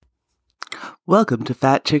Welcome to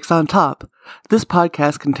Fat Chicks on Top. This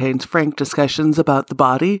podcast contains frank discussions about the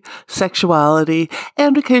body, sexuality,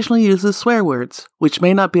 and occasionally uses swear words, which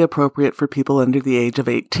may not be appropriate for people under the age of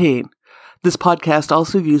 18. This podcast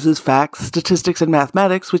also uses facts, statistics, and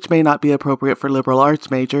mathematics, which may not be appropriate for liberal arts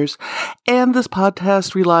majors. And this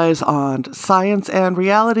podcast relies on science and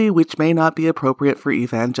reality, which may not be appropriate for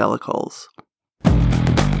evangelicals. It's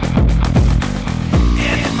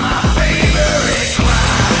my favorite crime.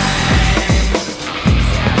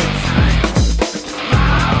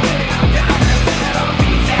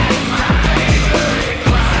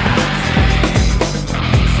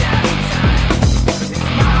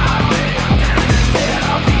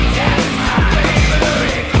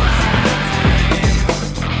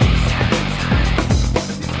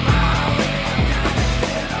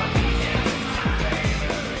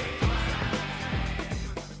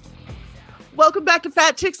 Welcome back to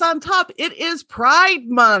Fat Chicks on Top. It is Pride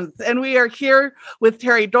Month, and we are here with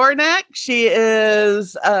Terry Dornack. She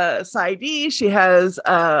is a PsyD. She has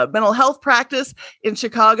a mental health practice in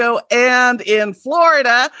Chicago and in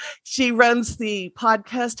Florida. She runs the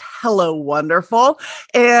podcast Hello Wonderful,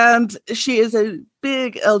 and she is a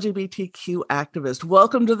big LGBTQ activist.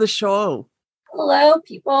 Welcome to the show. Hello,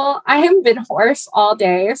 people. I haven't been hoarse all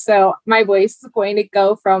day, so my voice is going to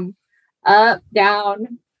go from up,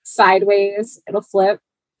 down, sideways. It'll flip,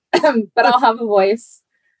 but I'll have a voice.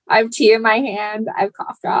 I have tea in my hand. I have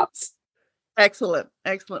cough drops. Excellent.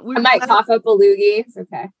 I might cough up a loogie. It's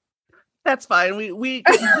okay. That's fine. We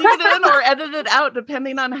can leave it in or edit it out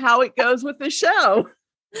depending on how it goes with the show.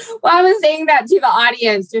 Well, I was saying that to the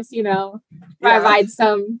audience, just, provide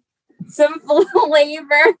some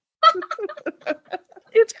flavor.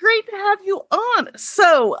 It's great to have you on.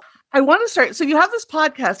 So I want to start. So you have this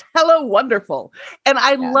podcast, Hello Wonderful. And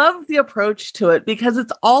I love the approach to it because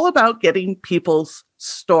it's all about getting people's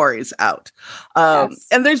stories out.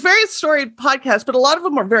 And there's various story podcasts, but a lot of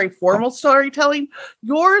them are very formal storytelling.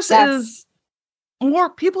 Yours is more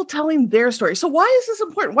people telling their story. So why is this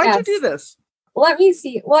important? Why did you do this? Let me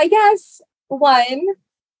see. Well, I guess one,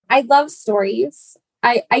 I love stories.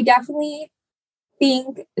 I definitely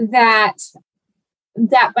think that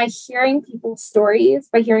by hearing people's stories,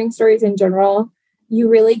 by hearing stories in general, you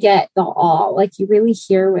really get the all. Like, you really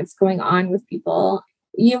hear what's going on with people.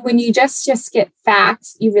 When you just get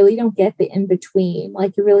facts, you really don't get the in between.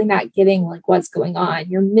 Like, you're really not getting like what's going on.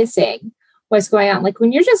 You're missing what's going on. Like,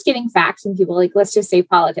 when you're just getting facts from people, like, let's just say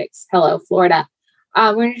politics. Hello, Florida.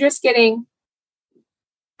 When you're just getting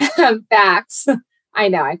facts. I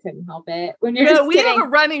know, I couldn't help it. When you're just have a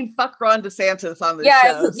running fuck Ron DeSantis on this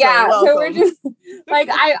show. So we're just like,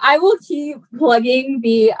 I will keep plugging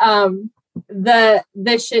the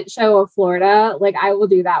shit show of Florida. Like, I will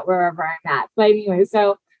do that wherever I'm at. But anyway,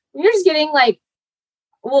 so when you're just getting like,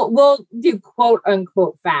 we'll do quote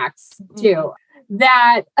unquote facts too,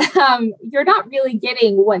 that you're not really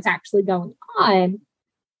getting what's actually going on.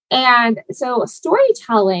 And so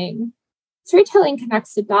storytelling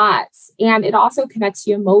connects the dots, and it also connects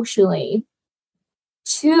you emotionally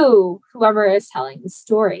to whoever is telling the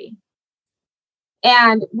story.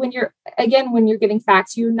 And when you're getting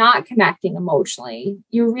facts, you're not connecting emotionally.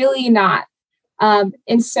 You're really not. And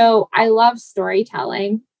so I love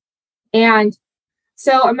storytelling. And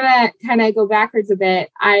so I'm going to kind of go backwards a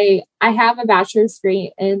bit. I have a bachelor's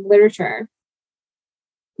degree in literature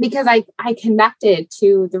because I connected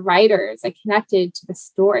to the writers. I connected to the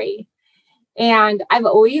story. And I've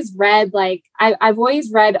always read, I've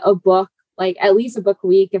always read a book, like at least a book a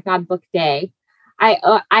week, if not a book a day.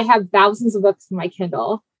 I have thousands of books in my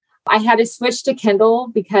Kindle. I had to switch to Kindle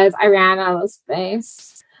because I ran out of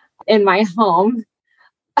space in my home.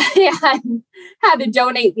 I had to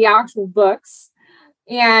donate the actual books,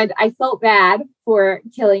 and I felt bad for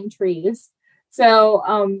killing trees. So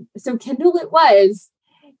Kindle it was.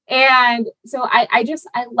 And so I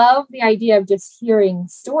love the idea of just hearing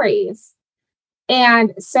stories.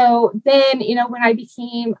 And so then, when I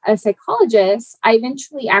became a psychologist, I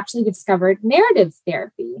eventually actually discovered narrative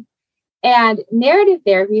therapy. And narrative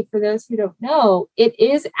therapy, for those who don't know, it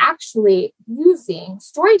is actually using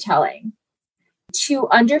storytelling to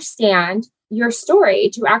understand your story,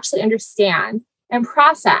 to actually understand and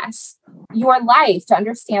process your life, to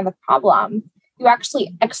understand the problem. You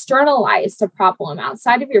actually externalize the problem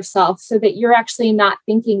outside of yourself so that you're actually not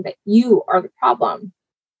thinking that you are the problem.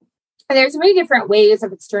 And there's many different ways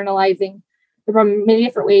of externalizing, there are many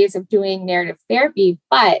different ways of doing narrative therapy,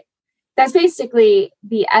 but that's basically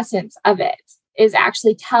the essence of it, is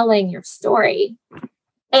actually telling your story.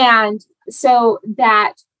 And so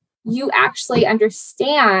that you actually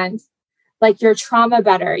understand like your trauma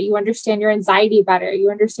better. You understand your anxiety better. You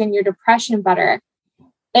understand your depression better.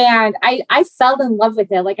 And I fell in love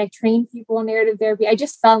with it. Like I trained people in narrative therapy. I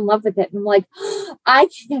just fell in love with it. And I'm like, I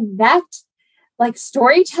can connect like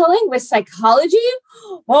storytelling with psychology.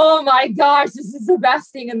 Oh my gosh, this is the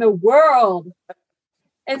best thing in the world.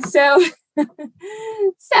 And so,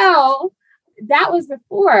 so that was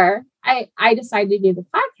before I decided to do the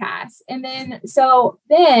podcast. And then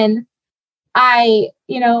I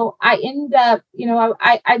ended up,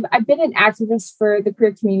 I've been an activist for the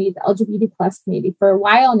queer community, the LGBT plus community for a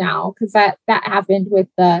while now, because that happened with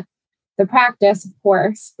the practice, of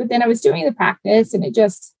course. But then I was doing the practice and it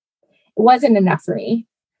wasn't enough for me.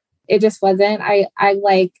 It just wasn't. I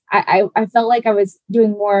felt like I was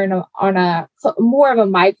doing more on a more of a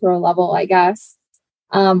micro level, I guess,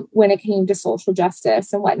 when it came to social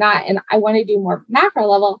justice and whatnot. And I want to do more macro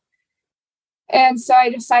level. And so I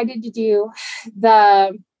decided to do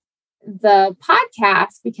the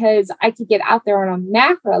podcast because I could get out there on a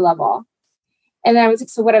macro level. And then I was like,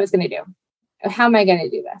 so what I was going to do? How am I going to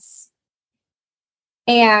do this?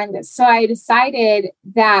 And so I decided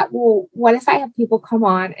that, well, what if I have people come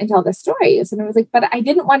on and tell their stories? And I was like, but I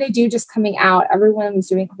didn't want to do just coming out. Everyone was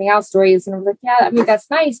doing coming out stories. And I was like, yeah, I mean, that's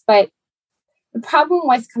nice. But the problem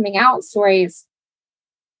with coming out stories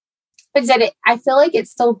is that I feel like it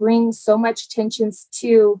still brings so much attention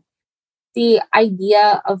to the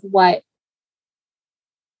idea of what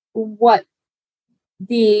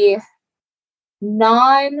the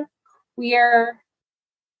non-queer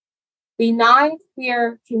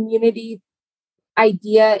community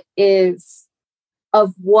idea is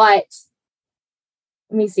of what.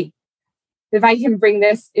 Let me see if I can bring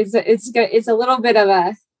this. It's a little bit of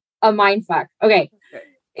a mind fuck. Okay.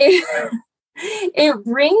 It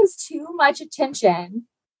brings too much attention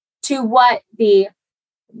to what the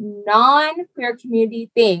non-queer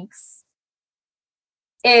community thinks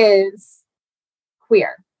is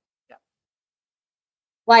queer. Yeah.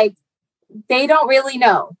 Like they don't really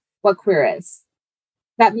know what queer is.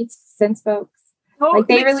 That makes sense, folks. Oh, like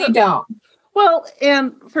they really don't. Well,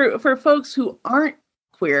 and for folks who aren't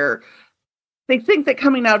queer, they think that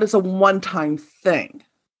coming out is a one-time thing.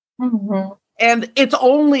 Mm-hmm. And it's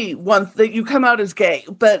only once that you come out as gay.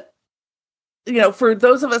 But, for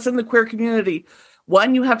those of us in the queer community,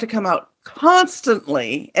 one, you have to come out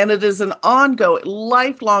constantly, and it is an ongoing,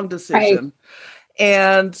 lifelong decision. Right.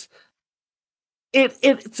 And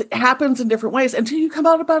it happens in different ways until you come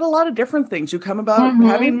out about a lot of different things. You come about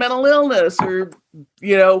having mental illness or,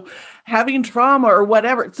 having trauma or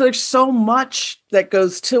whatever. So there's so much that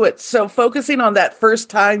goes to it. So focusing on that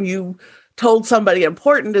first time you told somebody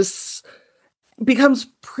important becomes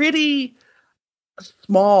pretty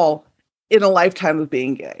small in a lifetime of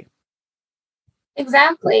being gay.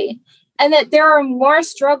 Exactly. And that there are more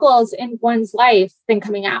struggles in one's life than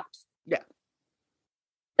coming out. Yeah.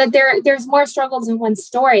 That there's more struggles in one's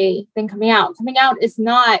story than coming out. Coming out is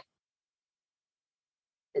not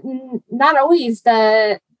always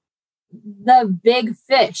the big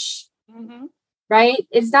fish, right?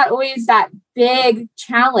 It's not always that big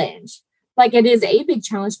challenge. Like it is a big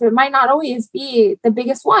challenge, but it might not always be the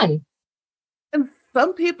biggest one. And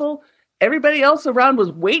some people, everybody else around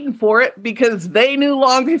was waiting for it because they knew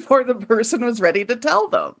long before the person was ready to tell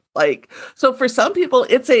them. So for some people,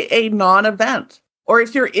 it's a non-event. Or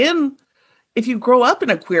if you grow up in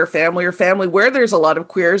a queer family or family where there's a lot of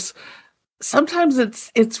queers, sometimes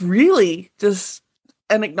it's really just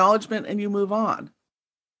an acknowledgement and you move on.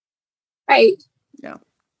 Right. Yeah.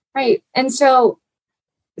 Right. And so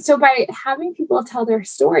by having people tell their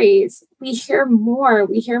stories, we hear more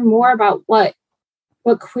about what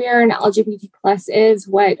queer and LGBT plus is,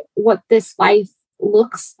 what this life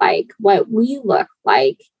looks like, what we look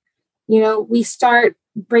like. We start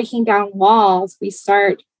breaking down walls. We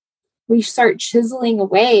start chiseling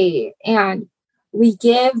away, and we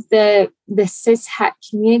give the cis het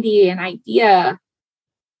community an idea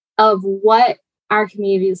of what our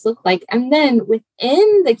communities look like. And then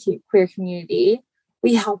within the queer community,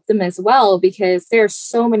 we help them as well, because there's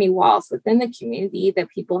so many walls within the community that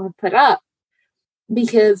people have put up,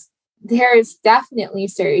 because there's definitely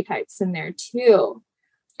stereotypes in there too.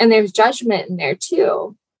 And there's judgment in there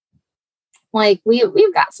too. Like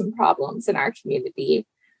we've got some problems in our community.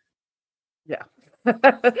 Yeah.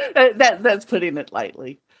 That's putting it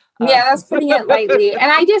lightly. Yeah, that's putting it lightly.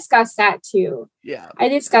 And I discussed that too. Yeah. I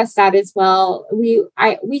discussed that as well.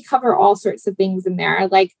 We cover all sorts of things in there.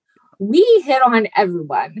 Like we hit on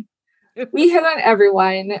everyone. We hit on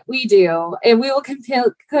everyone. We do. And we will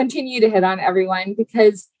continue to hit on everyone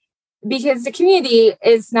because the community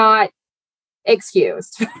is not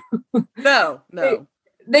excused. No.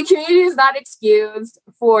 the community is not excused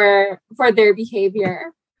for their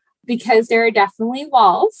behavior, because there are definitely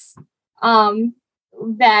walls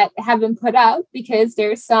that have been put up because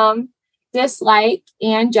there's some dislike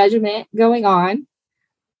and judgment going on,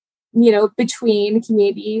 between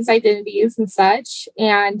communities, identities, and such.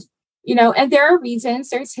 And, and there are reasons,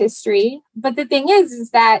 there's history. But the thing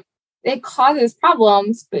is that it causes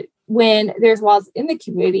problems. But when there's walls in the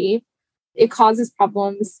community, it causes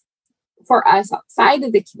problems for us outside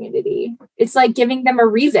of the community. It's like giving them a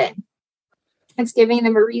reason. It's giving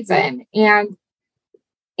them a reason. And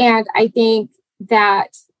I think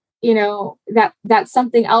that, that's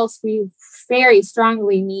something else we very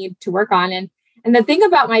strongly need to work on. And the thing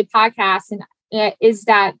about my podcast is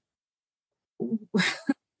that I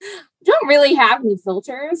don't really have any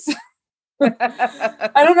filters.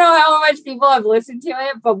 I don't know how much people have listened to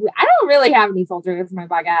it, but I don't really have any filters in my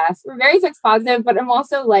podcast. We're very sex positive, but I'm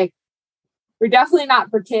also like, we're definitely not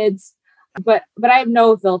for kids, but I have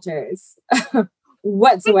no filters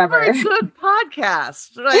whatsoever. It's a good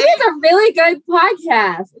podcast, right? It is a really good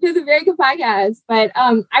podcast. It is a very good podcast. But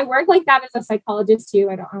I work like that as a psychologist too.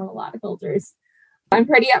 I don't have a lot of filters. I'm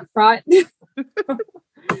pretty upfront.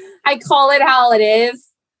 I call it how it is.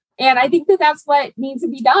 And I think that that's what needs to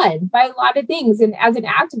be done by a lot of things. And as an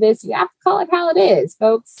activist, you have to call it how it is,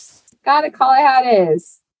 folks. Got to call it how it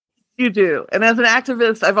is. You do. And as an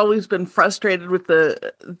activist, I've always been frustrated with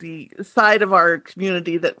the side of our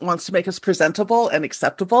community that wants to make us presentable and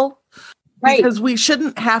acceptable. Right. Because we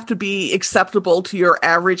shouldn't have to be acceptable to your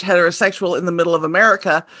average heterosexual in the middle of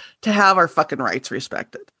America to have our fucking rights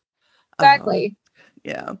respected. Exactly.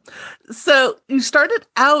 Yeah. So you started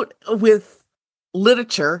out with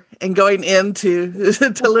literature and going into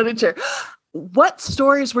to literature. What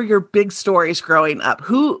stories were your big stories growing up?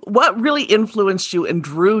 What really influenced you and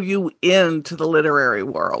drew you into the literary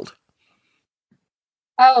world?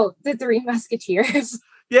 Oh, the Three Musketeers.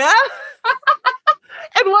 Yeah?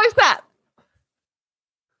 And why is that?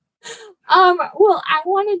 Well, I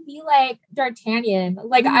want to be like D'Artagnan.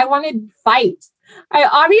 Like, I want to fight.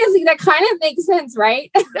 Obviously, that kind of makes sense,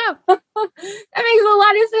 right? Yeah. That makes a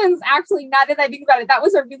lot of sense, actually, now that I think about it. That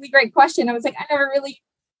was a really great question. I was like, I never really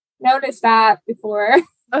noticed that before.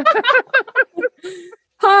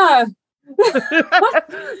 Huh.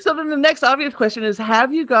 So then the next obvious question is,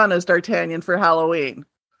 have you gone as D'Artagnan for Halloween?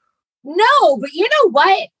 No, but you know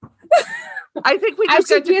what? I think we just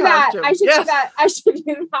got your costume. I should do that. I should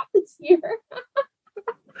do that this year.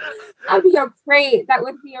 That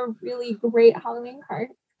would be a really great Halloween card.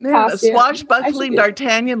 Man, a swashbuckling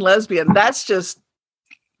D'Artagnan lesbian. That's just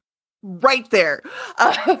right there.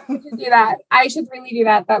 I should do that. I should really do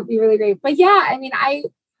that. That would be really great. But yeah, I mean, I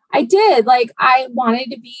did. Like, I wanted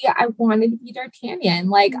to be D'Artagnan.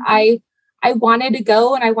 Like, I wanted to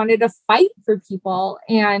go and I wanted to fight for people.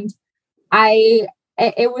 And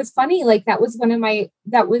it was funny. Like, wasn't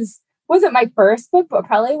my first book, but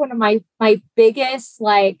probably one of my biggest,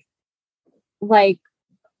 like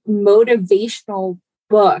motivational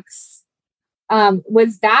books,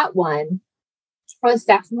 was that one. Was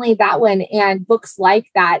definitely that one. And books like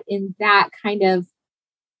that in that kind of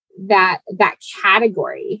that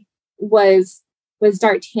category was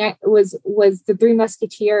D'Artagnan, was the Three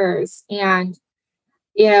Musketeers, and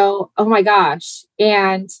oh my gosh,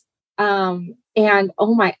 and oh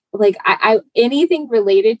my, like I anything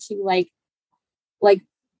related to like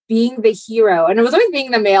being the hero, and it was always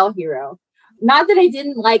being the male hero. Not that I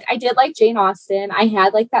did like Jane Austen. I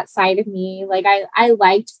had like that side of me, like I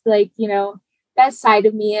liked, like, that side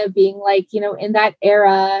of me of being like, in that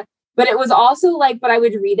era. But it was also like, but I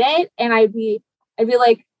would read it and I'd be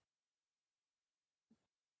like,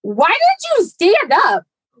 why didn't you stand up?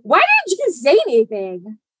 Why didn't you say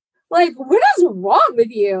anything? Like, what is wrong with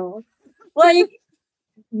you? Like,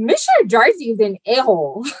 Mr. Darcy is an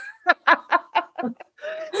a-hole. So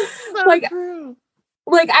like, true.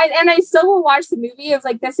 Like, I still will watch the movie. It's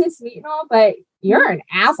like, this is sweet and all, but you're an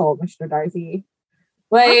asshole, Mr. Darcy.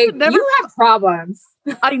 Like, you have problems.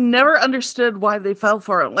 I never understood why they fell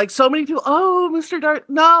for him. Like, so many people, Mr. Darcy.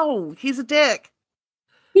 No, he's a dick.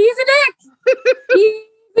 He's a dick. He's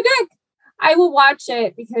a dick. I will watch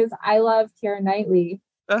it because I love Keira Knightley.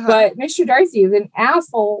 Uh-huh. But Mr. Darcy is an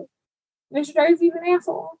asshole. Mr. Darcy is an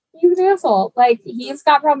asshole. He's an asshole. Like, he's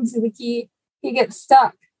got problems. Like, he gets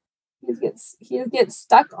stuck. He gets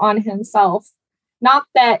stuck on himself. Not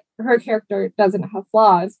that her character doesn't have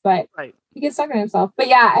flaws, but right. He gets stuck on himself. But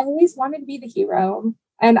yeah, I always wanted to be the hero.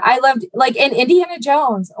 And I loved, like, in Indiana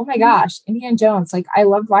Jones. Oh my gosh, Indiana Jones. Like, I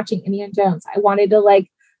loved watching Indiana Jones. I wanted to, like,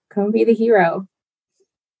 come be the hero.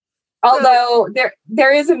 Although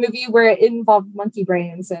there is a movie where it involved monkey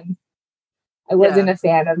brains, and I wasn't a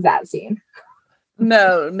fan of that scene.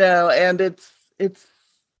 No, and it's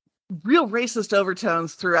real racist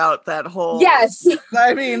overtones throughout that whole. Yes,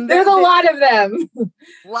 I mean, there's a lot of them.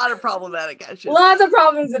 A lot of problematic actions. Lots of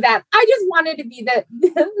problems with that. I just wanted to be the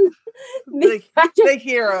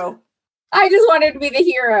hero. I just wanted to be the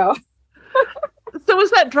hero. So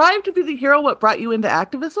was that drive to be the hero what brought you into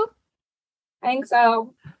activism? I think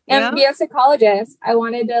so. And be a psychologist. I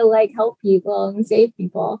wanted to like help people and save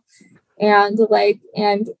people and like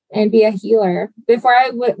and be a healer. Before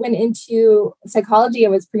I went into psychology, I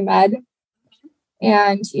was pre-med.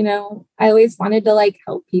 And, you know, I always wanted to like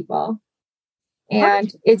help people.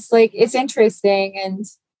 And it's like, it's interesting. And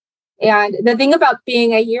the thing about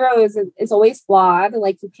being a hero is it's always flawed.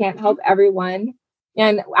 Like you can't help everyone.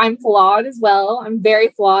 And I'm flawed as well. I'm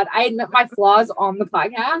very flawed. I admit my flaws on the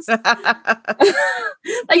podcast.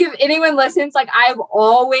 Like if anyone listens, like I've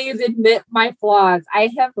always admit my flaws. I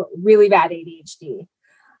have really bad ADHD.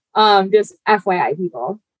 Just FYI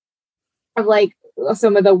people. I'm like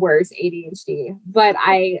some of the worst ADHD, but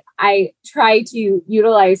I try to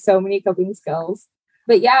utilize so many coping skills.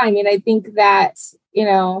 But yeah, I mean, I think that, you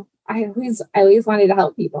know, I always wanted to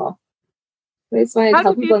help people. I always wanted to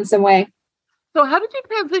help people in some way. So how did you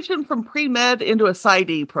transition from pre-med into a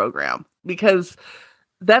PsyD program? Because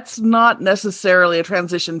that's not necessarily a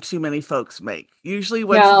transition too many folks make. Usually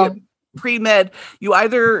once you get pre-med, you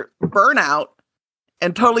either burn out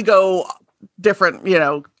and totally go different, you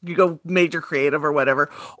know, you go major creative or whatever,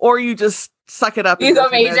 or you just suck it up. You go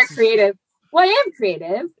major creative. Well, I am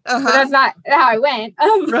creative, but that's not how I went.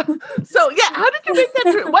 So yeah, how did you make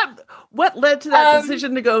that? What led to that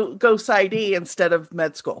decision to go PsyD instead of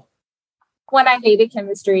med school? When I hated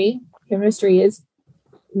chemistry. Chemistry is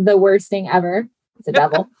the worst thing ever. It's a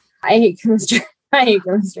devil. I hate chemistry. I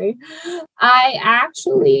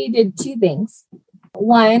actually did two things.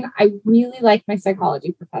 One, I really liked my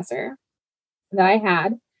psychology professor that I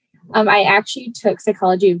had. I actually took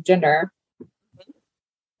psychology of gender.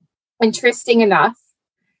 Interesting enough,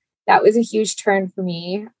 that was a huge turn for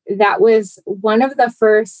me. That was one of the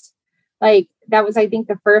first, I think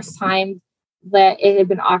the first time that it had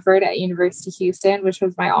been offered at University of Houston, which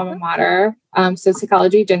was my alma mater. So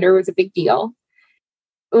psychology of gender was a big deal,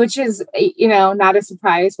 which is, you know, not a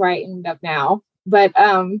surprise where I ended up now, but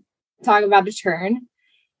talk about a turn.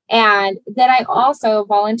 And then I also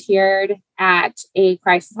volunteered at a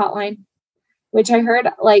crisis hotline, which I heard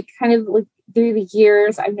like kind of like through the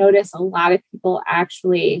years, I've noticed a lot of people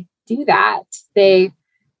actually do that. They,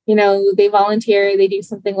 you know, they volunteer, they do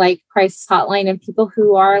something like crisis hotline, and people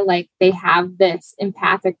who are like, they have this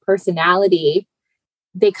empathic personality,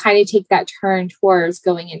 they kind of take that turn towards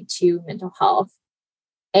going into mental health.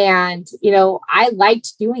 And, you know, I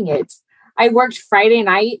liked doing it. I worked Friday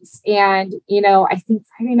nights and, you know, I think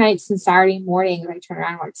Friday nights and Saturday mornings, I turn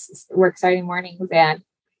around and work Saturday mornings, and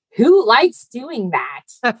who likes doing that?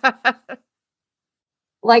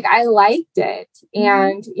 Like I liked it.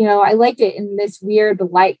 And, you know, I liked it in this weird,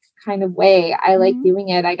 like kind of way. I like doing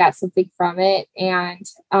it. I got something from it. And,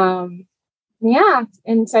 yeah.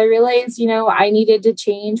 And so I realized, you know, I needed to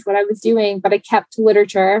change what I was doing, but I kept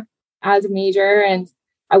literature as a major and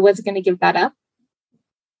I wasn't going to give that up.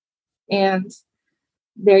 And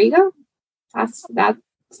there you go. That's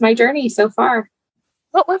my journey so far.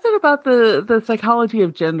 What was it about the psychology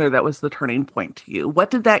of gender that was the turning point to you?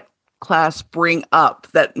 What did that class bring up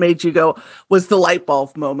that made you go, was the light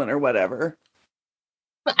bulb moment or whatever?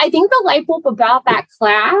 I think the light bulb about that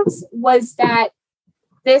class was that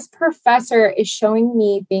this professor is showing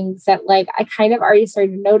me things that like I kind of already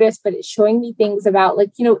started to notice, but it's showing me things about like,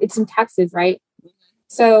 you know, it's in Texas, right?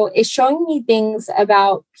 So it's showing me things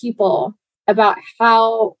about people, about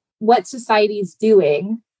what society's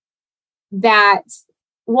doing, that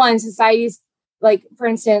one, society's like, for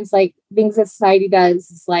instance, like things that society does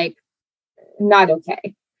is like not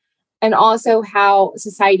okay. And also how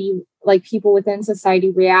society, like people within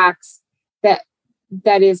society reacts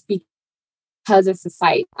that is because of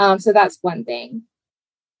society. So that's one thing.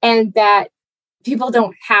 And that people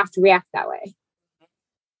don't have to react that way.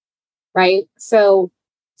 Right. So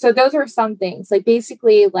those are some things like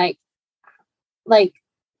basically like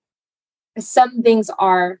some things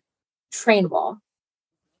are trainable.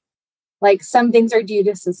 Like some things are due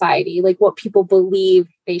to society, like what people believe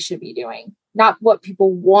they should be doing, not what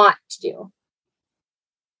people want to do.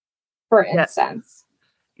 For instance.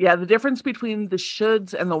 Yeah, the difference between the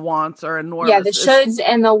shoulds and the wants are enormous. Yeah, the shoulds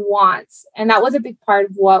and the wants. And that was a big part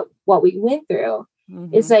of what we went through.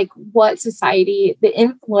 Mm-hmm. Is like what society, the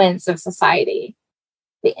influence of society,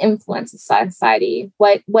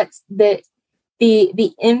 what's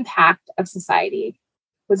the impact of society,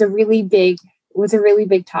 was a really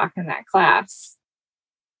big talk in that class.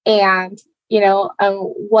 And,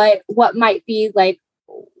 what might be like,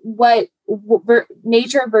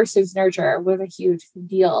 nature versus nurture was a huge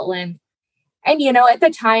deal. And, at the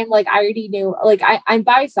time, like, I already knew, like, I'm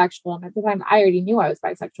bisexual. And at the time, I already knew I was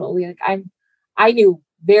bisexual. Like, I knew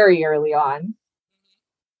very early on.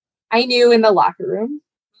 I knew in the locker room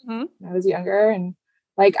when I was younger. And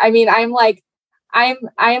like, I mean, I'm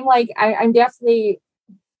definitely,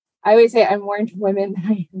 I always say I'm more into women than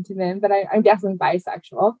I am to men, but I'm definitely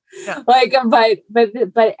bisexual. Yeah. Like, but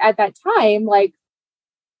at that time, like,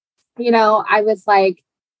 I was like,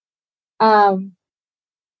 I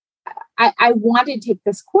wanted to take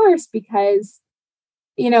this course because,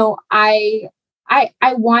 I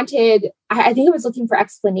wanted, I think I was looking for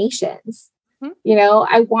explanations.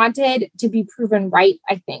 I wanted to be proven right,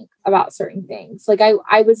 I think, about certain things. Like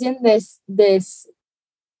I was in this,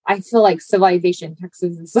 I feel like civilization,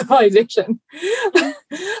 Texas is civilization. I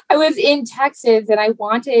was in Texas and I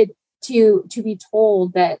wanted to be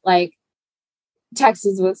told that like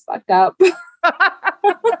Texas was fucked up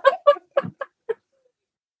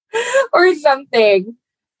or something.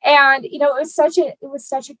 And, it was such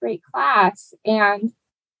a great class. And,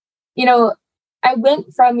 I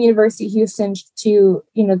went from University of Houston to,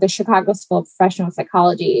 the Chicago School of Professional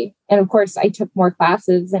Psychology. And of course I took more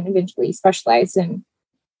classes and eventually specialized in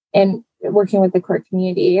working with the queer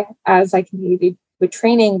community as I continued with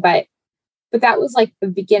training. But that was like the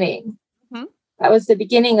beginning. That was the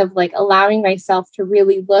beginning of like allowing myself to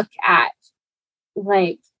really look at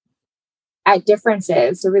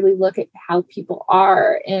differences, to really look at how people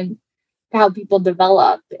are and how people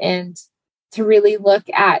develop, and to really look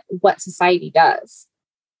at what society does.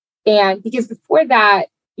 And because before that,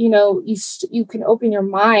 you can open your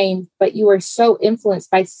mind, but you are so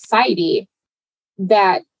influenced by society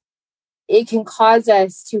that it can cause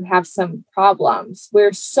us to have some problems.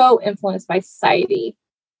 We're so influenced by society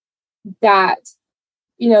that,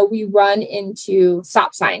 we run into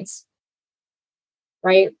stop signs,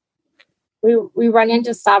 right? We run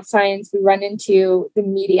into stop signs. We run into the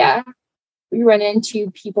media. We run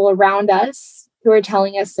into people around us who are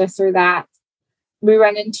telling us this or that. We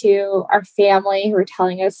run into our family who are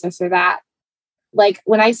telling us this or that. Like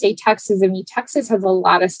when I say Texas, I mean, Texas has a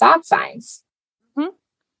lot of stop signs, and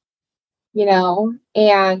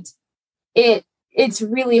it's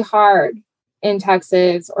really hard in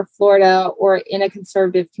Texas or Florida or in a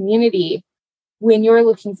conservative community when you're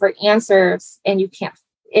looking for answers and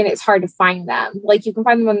it's hard to find them. Like you can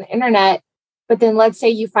find them on the internet, but then let's say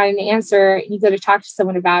you find an answer and you go to talk to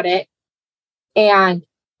someone about it and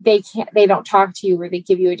they don't talk to you, or they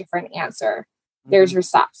give you a different answer. There's your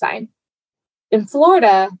stop sign. In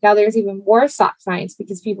Florida, now there's even more stop signs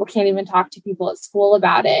because people can't even talk to people at school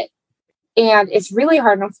about it. And it's really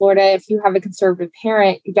hard in Florida. If you have a conservative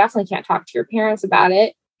parent, you definitely can't talk to your parents about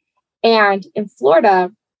it. And in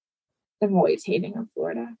Florida, I'm always hating on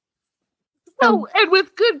Florida. Oh, and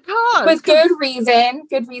with good cause. With good reason.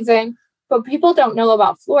 But people don't know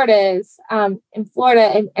about Florida is in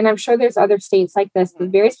Florida, and I'm sure there's other states like this, but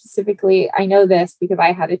very specifically, I know this because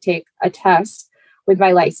I had to take a test with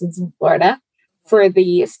my license in Florida for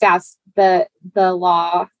the stats, the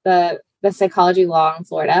law, the psychology law in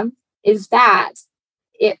Florida, is that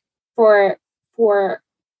it for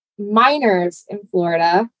minors in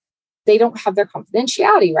Florida, they don't have their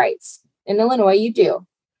confidentiality rights. In Illinois, you do,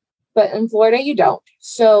 but in Florida, you don't.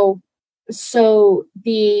 So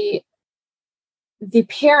the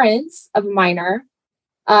parents of a minor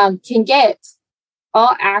can get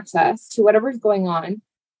all access to whatever's going on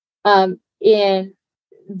in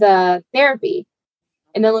the therapy.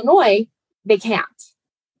 In Illinois, they can't.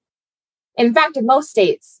 In fact, in most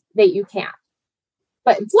states, you can't.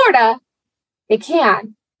 But in Florida, they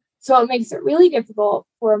can. So it makes it really difficult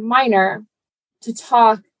for a minor to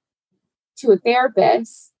talk to a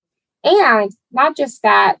therapist. And not just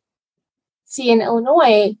that, see, in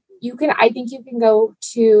Illinois, I think you can go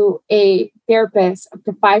to a therapist up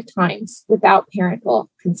to 5 times without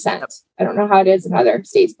parental consent. I don't know how it is in other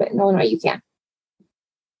states, but in Illinois, you can.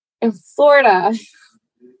 In Florida,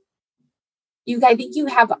 I'm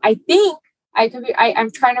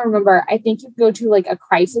trying to remember. I think you go to like a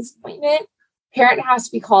crisis appointment. Parent has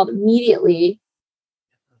to be called immediately.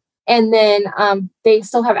 And then they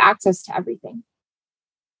still have access to everything.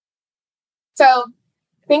 So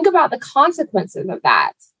think about the consequences of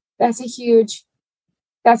that. That's a huge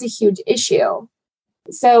issue.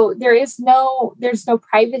 So there's no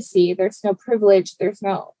privacy. There's no privilege. There's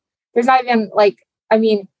not even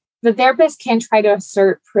the therapist can try to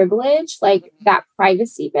assert privilege, like that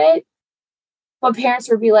privacy bit, But parents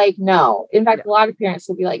would be like, no. In fact, a lot of parents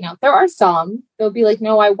will be like, no. There are some, they'll be like,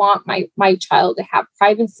 no, I want my child to have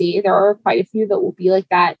privacy. There are quite a few that will be like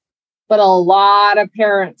that. But a lot of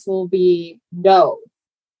parents will be no.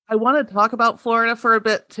 I want to talk about Florida for a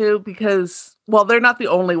bit too, because, well, they're not the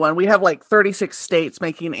only one. We have like 36 states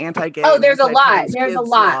making anti-gay. Oh, there's a lot. There's a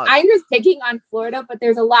lot. Laws. I'm just picking on Florida, but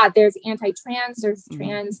there's a lot. There's anti-trans, there's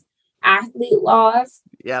trans athlete laws.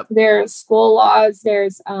 Yep. There's school laws.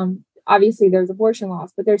 There's obviously there's abortion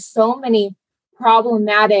laws, but there's so many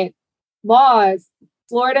problematic laws.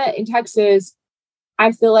 Florida and Texas,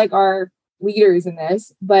 I feel like, are leaders in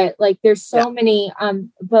this, but like there's so many,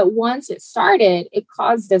 but once it started, it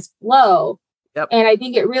caused this flow. Yep. And I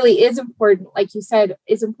think it really is important, like you said,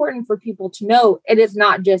 it's important for people to know it is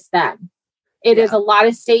not just them. It is a lot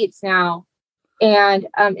of states now. And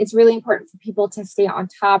it's really important for people to stay on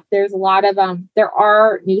top. There's a lot of, there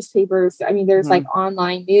are newspapers. I mean, there's like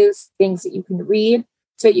online news things that you can read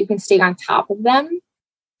so that you can stay on top of them.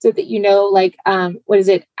 So that, you know, like, what is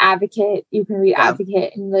it? Advocate. You can read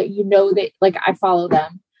Advocate and you know that, like, I follow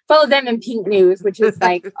them in Pink News, which is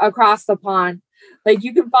like across the pond. Like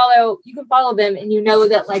you can follow them and you know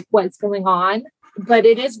that like what's going on, but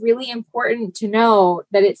it is really important to know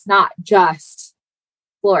that it's not just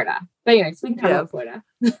Florida. But anyways, we can talk about Florida.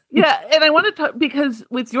 Yeah. And I want to talk, because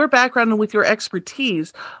with your background and with your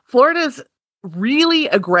expertise, Florida's really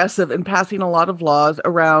aggressive in passing a lot of laws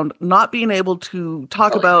around not being able to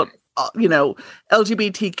talk about, you know,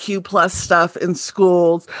 LGBTQ plus stuff in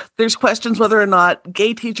schools. There's questions whether or not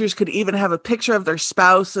gay teachers could even have a picture of their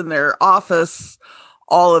spouse in their office,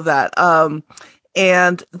 all of that.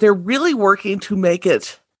 And they're really working to make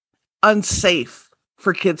it unsafe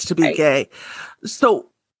for kids to be gay.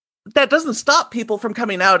 So that doesn't stop people from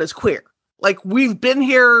coming out as queer. Like we've been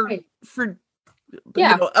here for you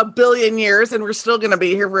know, a billion years and we're still going to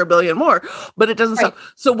be here for a billion more, but it doesn't stop.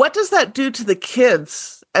 So what does that do to the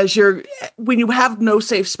kids as when you have no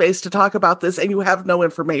safe space to talk about this and you have no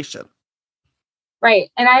information?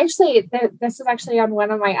 Right. And I actually, this was actually on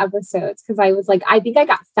one of my episodes because I was like, I think I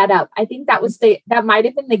got fed up. I think that was that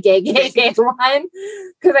might've been the gay one.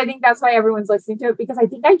 Cause I think that's why everyone's listening to it, because I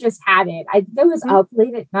think I just had it. I think I was up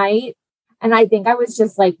late at night and I think I was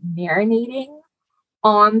just like marinating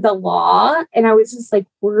on the law. And I was just like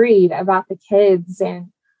worried about the kids.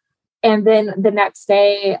 And then the next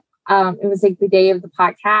day, it was like the day of the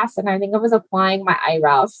podcast. And I think I was applying my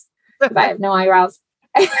eyebrows because I have no eyebrows.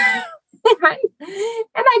 And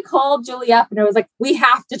I called Julie up and I was like, we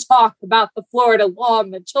have to talk about the Florida law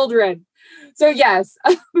and the children. So yes,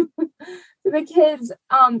 the kids.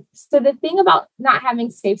 So the thing about not having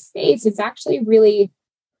safe space is actually really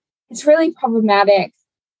problematic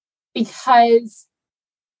because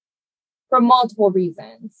for multiple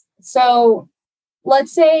reasons. So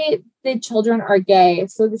let's say the children are gay.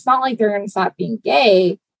 So it's not like they're going to stop being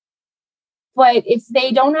gay. But if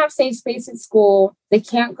they don't have safe space at school, they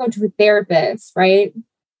can't go to a therapist, right?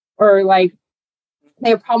 Or like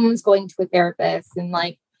they have problems going to a therapist and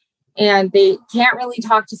they can't really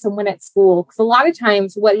talk to someone at school. Because a lot of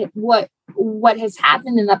times what has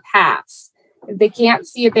happened in the past, if they can't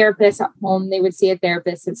see a therapist at home, they would see a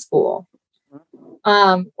therapist at school.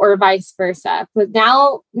 Or vice versa. But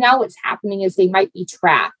now what's happening is they might be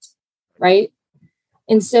trapped, right?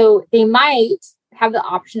 And so they might have the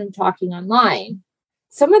option of talking online.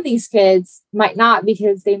 Some of these kids might not,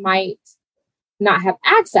 because they might not have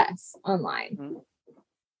access online.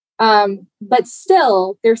 But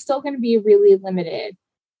still, they're still going to be really limited.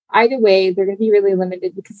 Either way, they're going to be really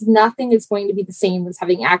limited because nothing is going to be the same as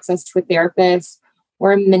having access to a therapist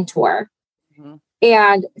or a mentor.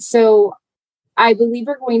 And so I believe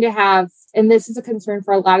we're going to have, and this is a concern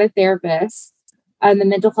for a lot of therapists in the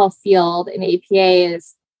mental health field and APA,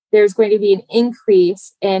 is there's going to be an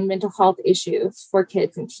increase in mental health issues for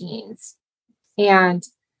kids and teens. And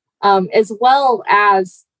as well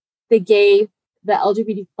as the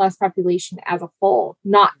LGBT plus population as a whole,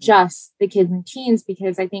 not just the kids and teens,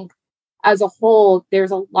 because I think as a whole,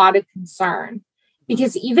 there's a lot of concern.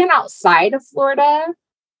 Because even outside of Florida,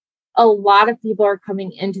 a lot of people are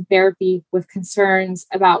coming into therapy with concerns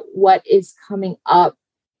about what is coming up,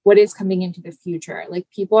 what is coming into the future. Like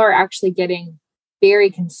people are actually getting very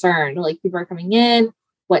concerned. Like people are coming in,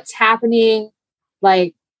 what's happening?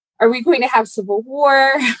 Like, are we going to have civil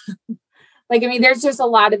war? Like, I mean, there's just a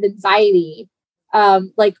lot of anxiety.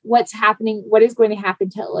 Like what's happening, what is going to happen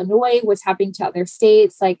to Illinois, what's happening to other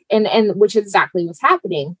states, like, and which is exactly what's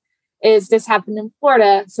happening. Is this happened in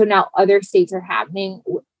Florida? So now other states are happening.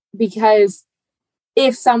 Because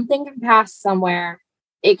if something can pass somewhere,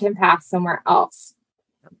 it can pass somewhere else.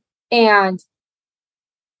 And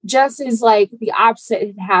just as like the opposite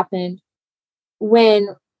had happened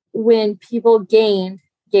when people gained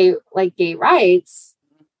gay rights,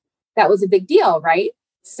 that was a big deal, right?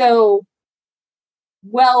 So,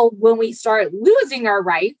 well, when we start losing our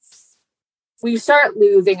rights, we start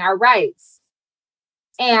losing our rights.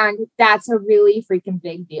 And that's a really freaking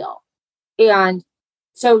big deal. And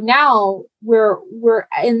so now we're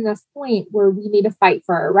in this point where we need to fight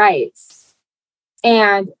for our rights.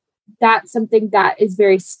 And that's something that is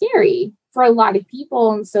very scary for a lot of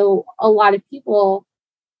people. And so a lot of people,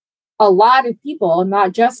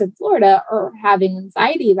 not just in Florida, are having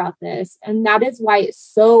anxiety about this. And that is why it's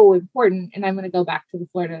so important. And I'm going to go back to the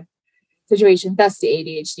Florida situation. That's the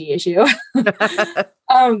ADHD issue. But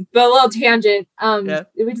a little tangent,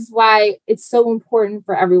 which is why it's so important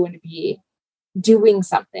for everyone to be doing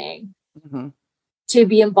something, to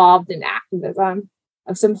be involved in activism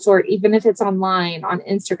of some sort, even if it's online, on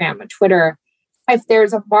Instagram and Twitter. If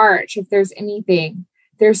there's a march, if there's anything,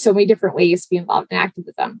 there's so many different ways to be involved in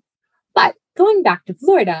activism. But going back to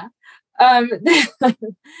Florida,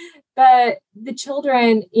 the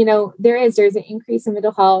children, there's an increase in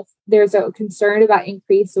mental health. There's a concern about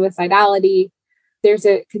increased suicidality. There's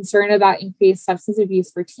a concern about increased substance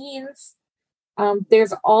abuse for teens.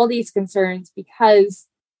 There's all these concerns because,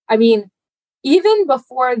 even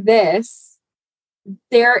before this,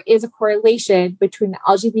 there is a correlation between the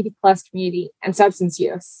LGBT plus community and substance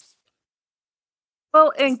use.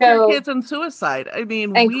 Well, and queer kids and suicide.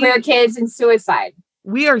 Queer kids and suicide.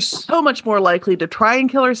 We are so much more likely to try and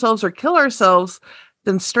kill ourselves or kill ourselves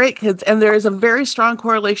than straight kids. And there is a very strong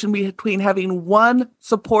correlation between having one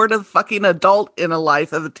supportive fucking adult in a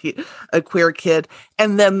life of a queer kid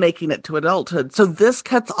and them making it to adulthood. So this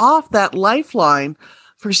cuts off that lifeline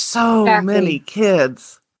for so many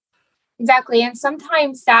kids. Exactly. And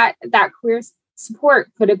sometimes that queer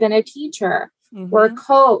support could have been a teacher or a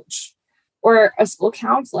coach or a school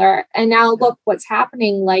counselor. And now look what's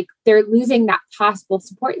happening. Like, they're losing that possible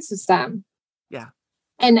support system. Yeah.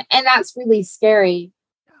 And that's really scary.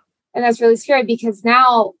 And that's really scary because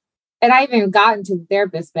now, and I haven't even gotten to the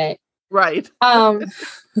therapist bit. Right.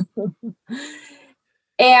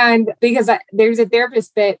 And because there's a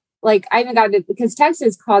therapist bit, like I haven't gotten to, because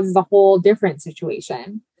Texas causes a whole different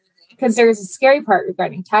situation. Because there's a scary part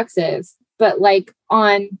regarding Texas, but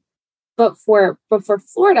for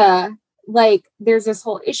Florida, like there's this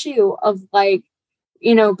whole issue of like,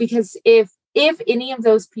 because if any of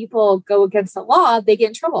those people go against the law, they get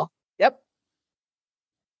in trouble. Yep.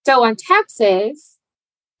 So on Texas,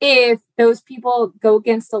 if those people go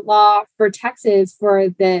against the law for Texas for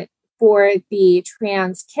the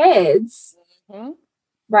trans kids,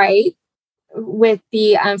 right, with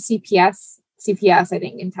the CPS, I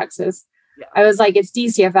think, in Texas. Yeah. I was like, it's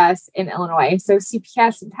DCFS in Illinois. So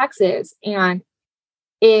CPS in Texas. And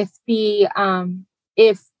if the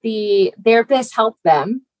therapists help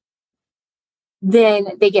them,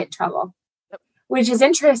 then they get in trouble. Yep. Which is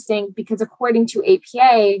interesting because according to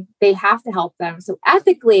APA, they have to help them. So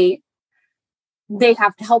ethically, they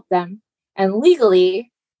have to help them. And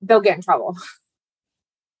legally, they'll get in trouble.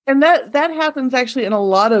 And that happens actually in a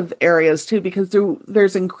lot of areas too, because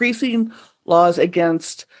there's increasing laws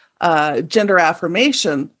against gender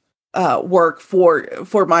affirmation work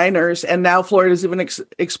for minors, and now Florida's even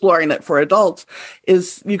exploring it for adults.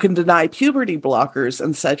 Is you can deny puberty blockers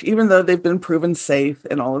and such, even though they've been proven safe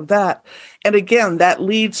and all of that. And again, that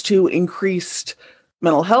leads to increased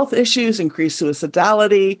mental health issues, increased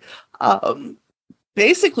suicidality.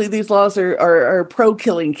 Basically, these laws are pro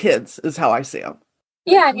killing kids, is how I see them.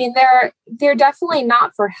 Yeah, they're definitely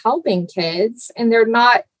not for helping kids, and they're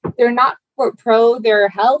not pro their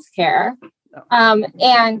health care.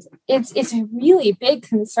 And it's a really big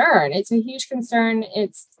concern. It's a huge concern.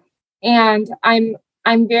 And I'm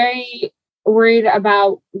very worried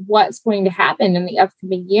about what's going to happen in the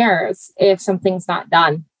upcoming years if something's not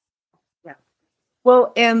done. Yeah.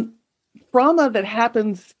 Well, and trauma that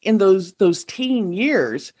happens in those teen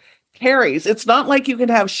years carries. It's not like you can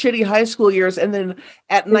have shitty high school years and then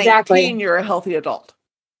at 19 you're a healthy adult.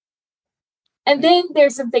 And then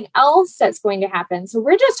there's something else that's going to happen. So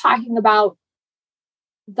we're just talking about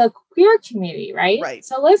the queer community, right? Right.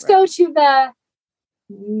 So let's go to the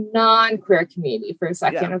non-queer community for a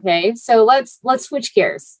second. Yeah. Okay. So let's switch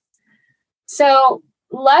gears. So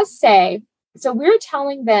let's say, we're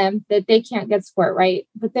telling them that they can't get support, right?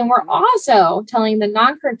 But then we're also telling the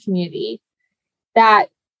non-queer community that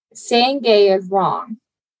saying gay is wrong.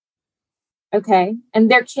 Okay.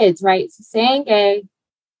 And they're kids, right? So saying gay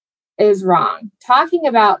is wrong. Talking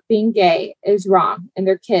about being gay is wrong. And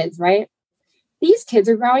they're kids, right? These kids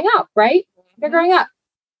are growing up, right? They're growing up.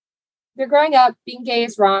 they're growing up, being gay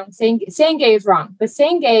is wrong, saying gay is wrong, but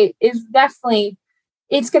saying gay is definitely,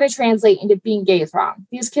 it's going to translate into being gay is wrong.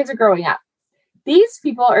 These kids are growing up. These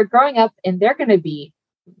people are growing up and they're going to be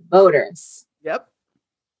voters. Yep.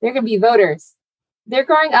 They're going to be voters. They're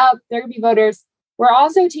growing up. They're going to be voters. We're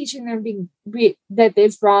also teaching them that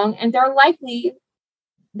it's wrong, and they're likely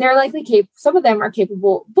capable. Some of them are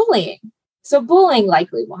capable of bullying. So bullying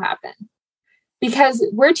likely will happen because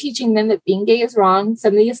we're teaching them that being gay is wrong.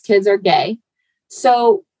 Some of these kids are gay.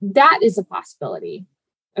 So that is a possibility.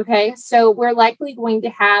 Okay. So we're likely going to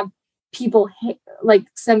have people like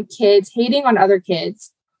some kids hating on other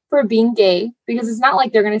kids for being gay, because it's not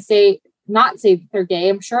like they're going to not say that they're gay.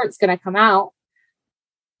 I'm sure it's going to come out.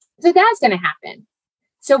 So that's going to happen.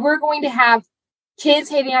 So we're going to have kids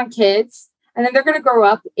hating on kids, and then they're going to grow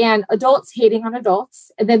up, and adults hating on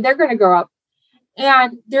adults, and then they're going to grow up.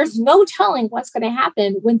 And there's no telling what's going to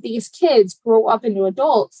happen when these kids grow up into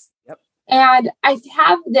adults. Yep. And I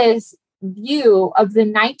have this view of the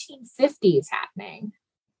 1950s happening.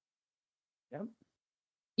 Yep.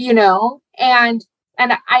 You know, and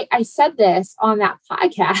I said this on that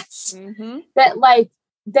podcast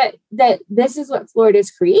that this is what Florida is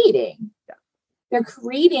creating. Yeah. They're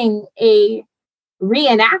creating a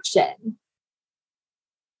reenaction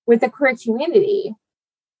with the queer community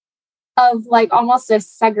of like almost a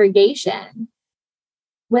segregation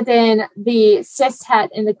within the cishet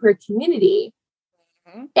and the queer community.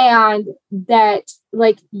 And that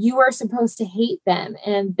like you are supposed to hate them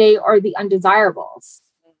and they are the undesirables.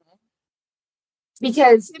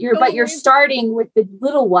 Because you're starting with the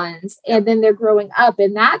little ones and then they're growing up,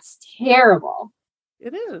 and that's terrible.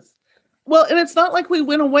 It is. Well, and it's not like we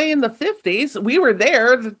went away in the 50s. We were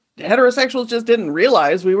there. The heterosexuals just didn't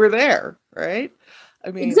realize we were there, right?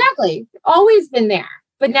 I mean, exactly. Always been there.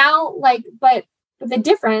 But now, like, but the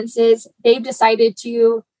difference is they've decided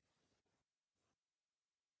to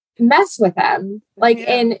mess with them, like,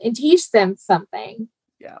 and teach them something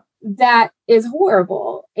that is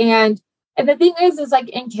horrible. And the thing is like,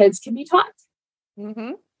 and kids can be taught.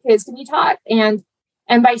 Kids can be taught. And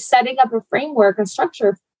by setting up a framework, a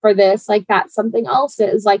structure for this, like that's something else that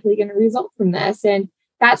is likely going to result from this. And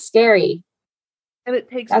that's scary. And it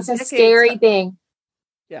takes that's a scary thing.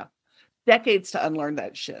 Yeah. Decades to unlearn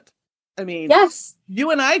that shit. I mean, yes,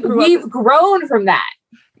 you and I we've grown from that.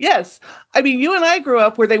 Yes. I mean, you and I grew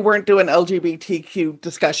up where they weren't doing LGBTQ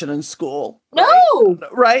discussion in school. No.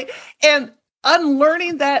 Right. And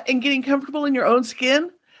unlearning that and getting comfortable in your own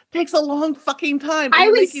skin takes a long fucking time. I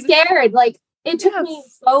was scared. Like, it took me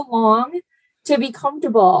so long to be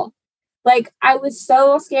comfortable. Like, I was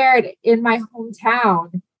so scared in my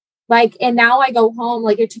hometown. Like, and now I go home.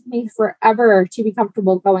 Like, it took me forever to be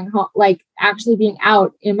comfortable going home, like actually being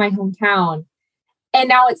out in my hometown. And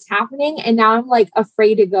now it's happening. And now I'm like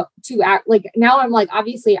afraid to act. Like, now I'm like,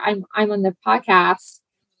 obviously I'm on the podcast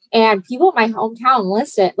and people in my hometown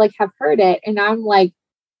listen, like have heard it. And I'm like,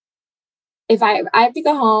 if I have to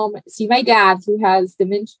go home, see my dad who has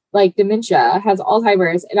dementia, has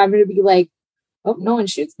Alzheimer's, and I'm going to be like, oh, no one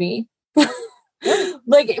shoots me.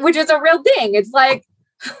 Like, which is a real thing. It's like,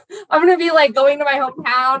 I'm going to be like going to my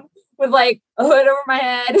hometown with like a hood over my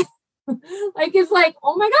head. Like, it's like,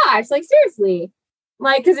 oh my gosh, like seriously.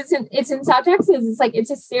 Like, cause it's in South Texas. It's like, it's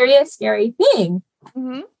a serious, scary thing.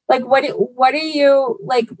 Like, what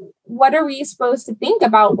are we supposed to think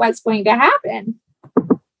about what's going to happen?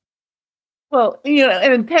 Well, you know,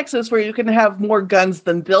 and in Texas where you can have more guns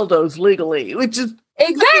than dildos legally, which is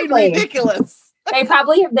exactly ridiculous. They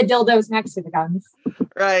probably have the dildos next to the guns.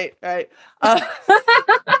 Right.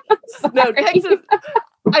 No, Texas.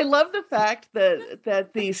 I love the fact that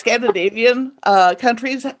the Scandinavian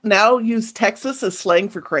countries now use Texas as slang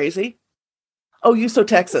for crazy. Oh, you so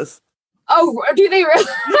Texas. Oh, do they really?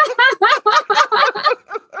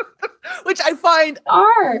 Which I find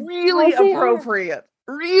really appropriate.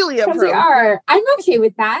 Really appropriate. They are. I'm okay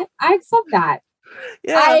with that. I accept that.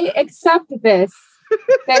 Yeah. I accept this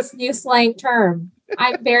new slang term.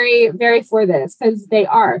 I'm very, very for this because they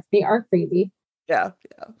are crazy. Yeah.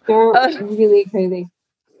 They're really crazy.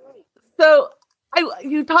 So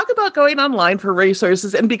you talk about going online for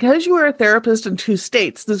resources, and because you are a therapist in 2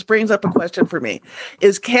 states, this brings up a question for me.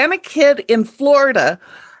 Can a kid in Florida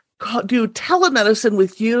do telemedicine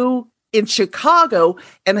with you in Chicago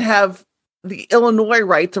and have the Illinois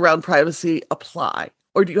rights around privacy apply?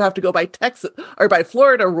 Or do you have to go by Texas or by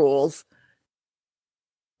Florida rules?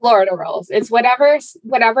 Florida rules. It's whatever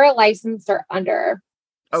license they're under.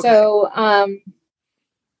 Okay. So,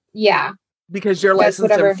 yeah. Because you're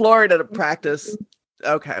licensed in Florida to practice.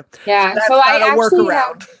 Okay. Yeah. So I actually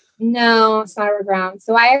workaround. No, it's not a workaround.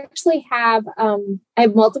 So I actually have I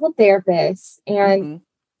have multiple therapists, and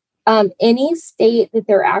any state that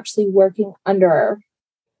they're actually working under,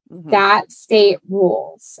 that state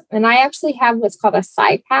rules. And I actually have what's called a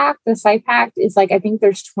SIPAC. The SIPAC is like, I think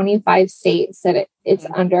there's 25 states that it's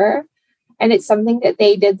under. And it's something that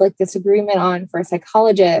they did like this agreement on for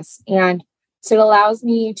psychologists. And so it allows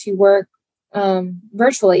me to work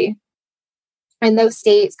virtually in those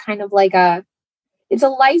states, kind of like it's a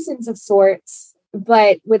license of sorts,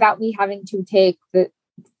 but without me having to take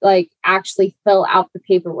actually fill out the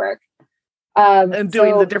paperwork. And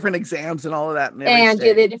doing the different exams and all of that. And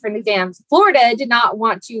do the different exams. Florida did not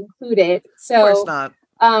want to include it. So, of course not.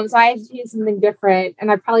 So I had to do something different,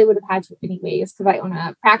 and I probably would have had to anyways, because I own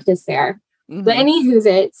a practice there. But anywho's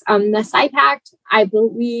it's, the SIPAC, I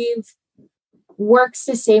believe, works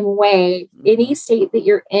the same way. Any state that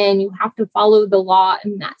you're in, you have to follow the law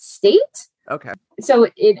in that state. Okay. So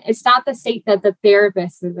it's not the state that the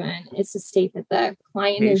therapist is in. It's the state that the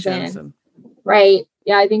client is in. Right.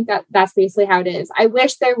 Yeah, I think that's basically how it is. I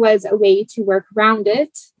wish there was a way to work around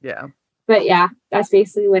it. Yeah. But yeah, that's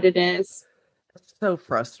basically what it is. It's so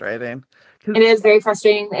frustrating. It is very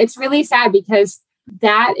frustrating. It's really sad because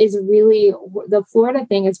that is really, the Florida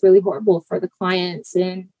thing is really horrible for the clients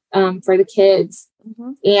and for the kids.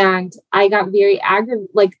 And I got very aggravated.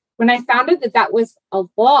 Like when I found out that was a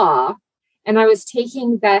law and I was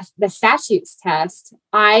taking the statutes test,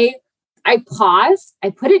 I paused,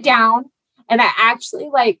 I put it down, and I actually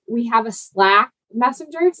we have a Slack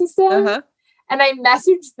messenger system. And I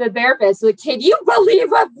messaged the therapist, like, can you believe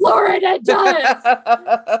what Florida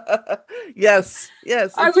does? Yes.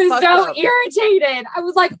 I was so irritated. I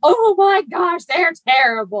was like, oh my gosh, they're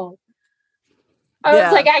terrible. I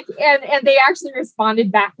was like, and they actually responded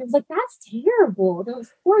back. I was like, that's terrible.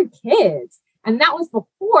 Those poor kids. And that was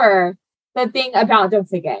before the thing about don't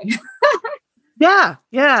say gay. No.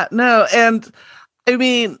 And I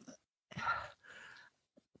mean,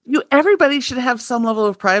 everybody should have some level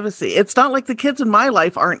of privacy. It's not like the kids in my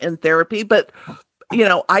life aren't in therapy, but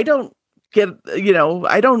I don't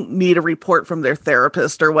need a report from their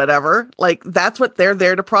therapist or whatever. Like that's what they're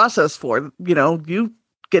there to process for. You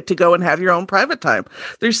get to go and have your own private time.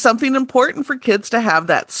 There's something important for kids to have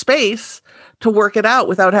that space to work it out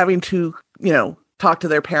without having to, talk to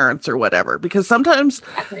their parents or whatever, because sometimes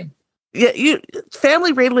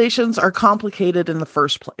family relations are complicated in the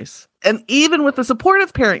first place. And even with a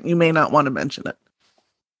supportive parent, you may not want to mention it.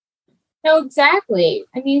 No, exactly.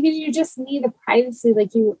 I mean, you just need a privacy.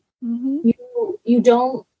 Like you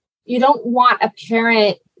don't want a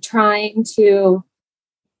parent trying to,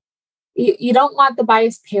 you don't want the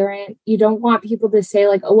biased parent. You don't want people to say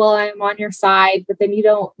like, oh, well, I'm on your side. But then you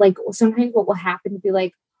don't sometimes what will happen to be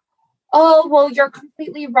like, oh, well, you're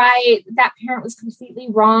completely right. That parent was completely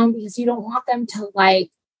wrong, because you don't want them to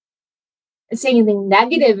say anything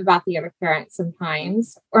negative about the other parent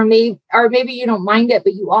sometimes, or maybe you don't mind it,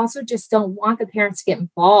 but you also just don't want the parents to get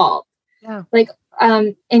involved. Yeah.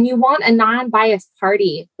 And you want a non-biased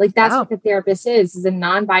party. Like that's what the therapist is a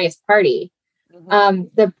non-biased party.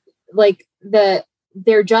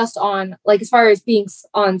 They're just on, as far as being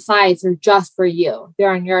on sides, they're just for you.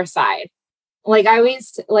 They're on your side. I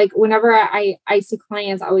always, whenever I see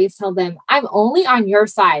clients, I always tell them, I'm only on your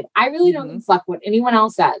side. I really don't give a fuck what anyone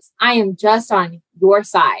else says. I am just on your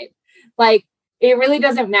side. It really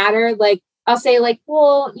doesn't matter. I'll say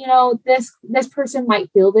well, this person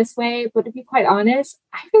might feel this way, but to be quite honest,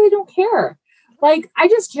 I really don't care. I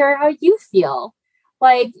just care how you feel.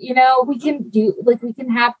 We can do, we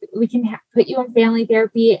can put you in family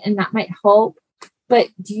therapy, and that might help. But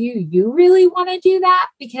do you really want to do that?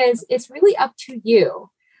 Because it's really up to you.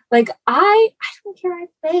 I don't care. I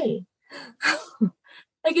play.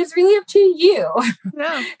 It's really up to you.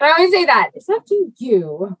 Yeah. And I always say that. It's up to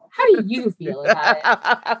you. How do you feel about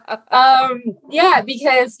it?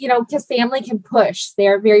 Because family can push. They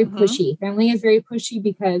are very pushy. Family is very pushy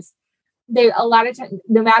because a lot of times,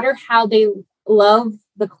 no matter how they love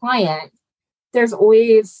the client, there's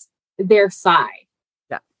always their side.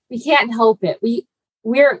 Yeah. We can't help it.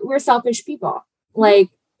 We're selfish people. No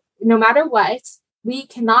matter what, we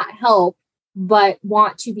cannot help but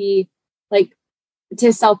want to be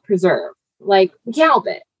to self-preserve. We can't help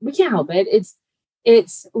it.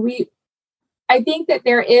 I think that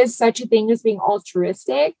there is such a thing as being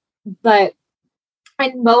altruistic, but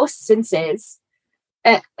in most instances,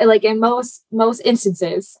 in most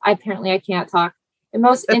instances, I can't talk. In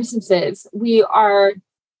most instances, we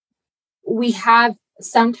have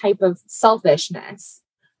some type of selfishness.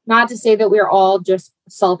 Not to say that we're all just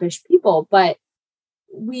selfish people, but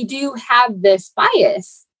we do have this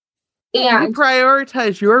bias You And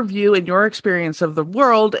prioritize your view and your experience of the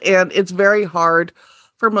world, and it's very hard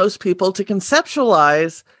for most people to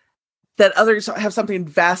conceptualize that others have something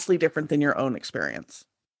vastly different than your own experience.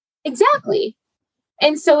 exactly.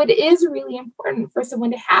 And so it is really important for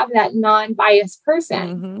someone to have that non-biased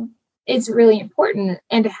person. Mm-hmm. It's really important,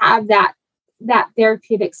 and to have that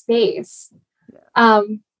therapeutic space.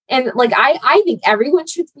 And like I think everyone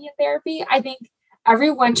should be in therapy. I think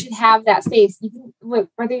everyone should have that space. You can, whether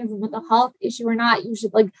it's a mental health issue or not, you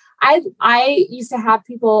should, like, I used to have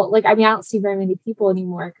people, like, I mean, I don't see very many people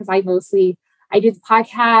anymore because I do the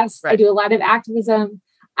podcast. Right. I do a lot of activism.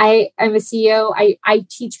 I'm a CEO. I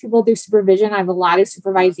teach people through supervision. I have a lot of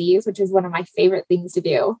supervisees, which is one of my favorite things to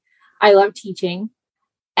do. I love teaching.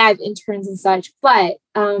 I have interns and such. But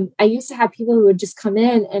I used to have people who would just come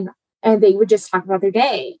in and they would just talk about their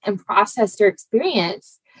day and process their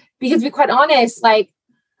experience. Because to be quite honest, like,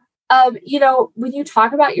 when you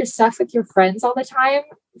talk about your stuff with your friends all the time,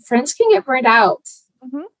 friends can get burned out,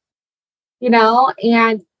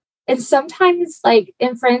 and sometimes, like,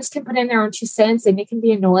 and friends can put in their own 2 cents and it can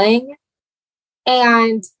be annoying.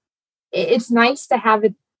 And it's nice to have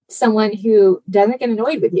someone who doesn't get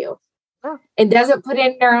annoyed with you and doesn't put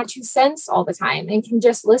in their own 2 cents all the time and can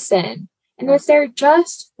just listen. And it's there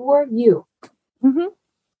just for you. Mm-hmm.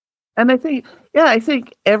 And I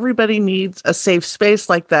think everybody needs a safe space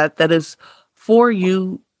like that is for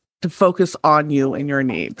you to focus on you and your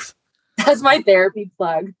needs. That's my therapy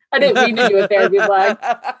plug. I didn't mean to do a therapy plug.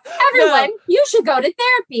 Everyone, you should go to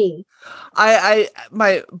therapy.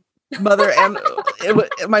 My mother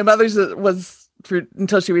my mother's was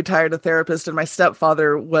until she retired a therapist, and my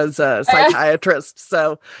stepfather was a psychiatrist.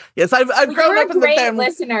 So yes, I've grown up in the family.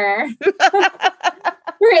 Listener.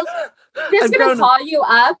 I'm just going to call you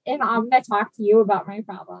up and I'm going to talk to you about my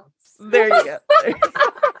problems. There you go.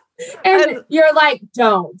 And you're like,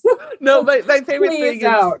 don't. No, my favorite thing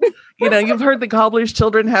don't. is, you've heard the cobbler's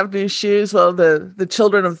children have new shoes. Well, the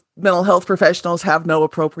children of mental health professionals have no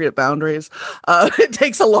appropriate boundaries. It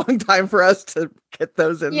takes a long time for us to get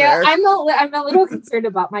those in there. I'm a little concerned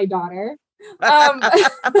about my daughter. I'm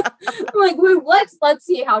like, well, let's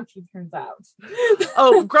see how she turns out.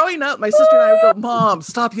 Oh, growing up, my sister and I would go, Mom,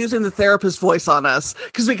 stop using the therapist voice on us,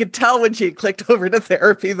 because we could tell when she clicked over to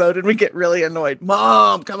therapy mode, and we get really annoyed.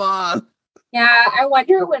 Mom, come on. Yeah, I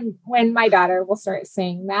wonder when my daughter will start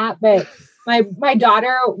saying that, but my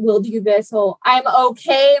daughter will do this whole, I'm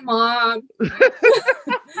okay, Mom.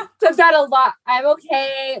 So I've got a lot. I'm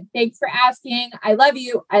okay. Thanks for asking. I love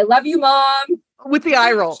you. I love you, Mom. With the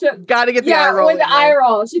eye roll. Got to get the eye roll. With the eye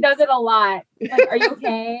roll. She does it a lot. Like, are you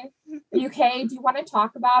okay? Are you okay? Do you want to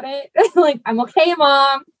talk about it? Like, I'm okay,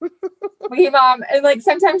 Mom. Okay, Mom. And like,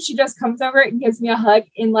 sometimes she just comes over and gives me a hug,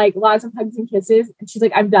 and like lots of hugs and kisses. And she's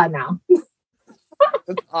like, I'm done now.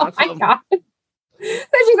 That's awesome. Oh my God.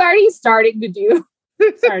 So she's already starting to do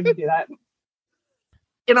that.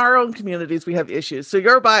 In our own communities, we have issues. So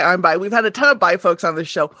you're bi, I'm bi. We've had a ton of bi folks on this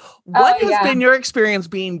show. What has been your experience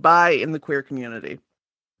being bi in the queer community?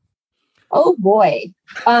 Oh boy.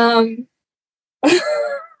 I've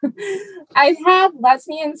had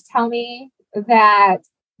lesbians tell me that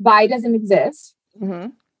bi doesn't exist.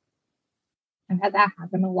 Mm-hmm. I've had that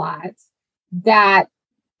happen a lot. That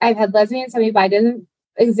I've had lesbians tell me bi doesn't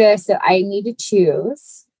exist, that I need to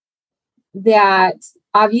choose. That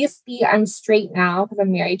obviously I'm straight now because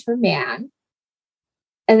I'm married to a man.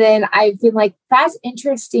 And then I've been like, that's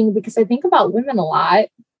interesting because I think about women a lot.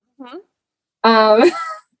 Mm-hmm.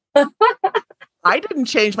 I didn't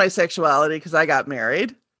change my sexuality because I got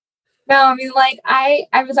married. No, I mean, like, I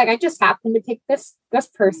was like, I just happened to pick this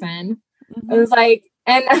person. Mm-hmm. I was like,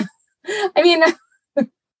 and I mean,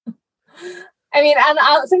 and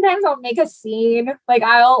sometimes I'll make a scene. Like,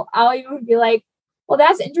 I'll even be like, well,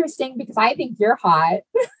 that's interesting because I think you're hot.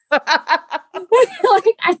 Like,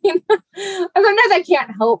 I mean, sometimes I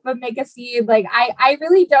can't help but make a scene. Like, I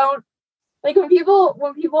really don't like when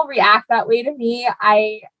people react that way to me.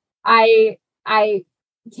 I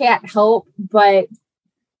can't help but,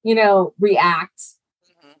 react.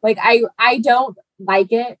 Mm-hmm. Like, I don't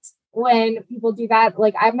like it when people do that.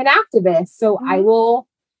 Like, I'm an activist, so I will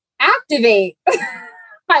activate.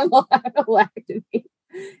 I will activate.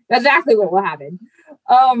 That's exactly what will happen.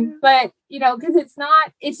 But because it's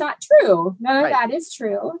not true. None of that is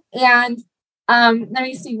true. And let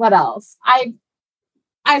me see what else.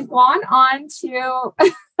 I've gone on to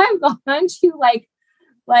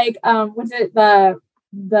like was it the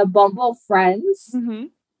Bumble Friends? Mm-hmm.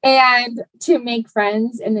 And to make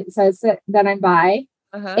friends, and it says that I'm bi.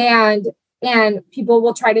 Uh-huh. And people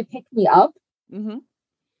will try to pick me up. Mm-hmm.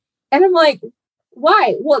 And I'm like,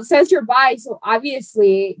 Why? Well, it says you're bi, so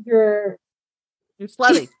obviously You're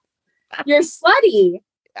slutty. you're slutty.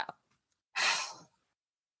 Yeah.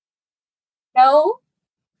 No,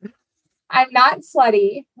 I'm not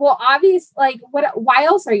slutty. Well, obvious, like, why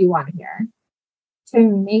else are you on here? To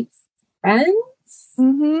make friends?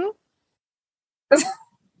 Mm-hmm.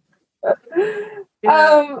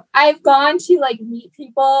 Yeah. I've gone to like meet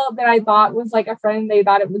people that I thought was like a friend. They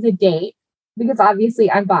thought it was a date because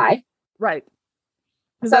obviously I'm bi. Right.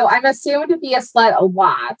 So I'm assumed to be a slut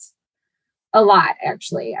a lot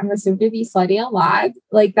actually. I'm assumed to be slutty a lot.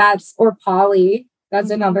 Like or poly.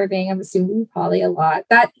 That's another thing. I'm assumed to be poly a lot.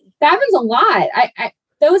 That happens a lot. I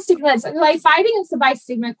those stigmas, like fight against the bi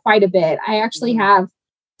stigma quite a bit. I actually have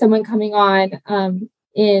someone coming on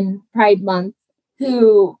in Pride Month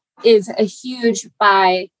who is a huge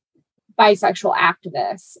bisexual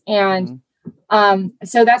activist. And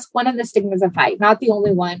so that's one of the stigmas of fight, not the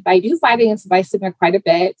only one, but I do fight against the bi stigma quite a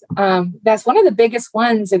bit. That's one of the biggest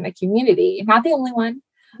ones in the community, not the only one.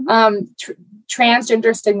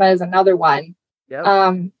 Transgender stigma is another one.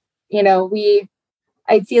 Yep. You know,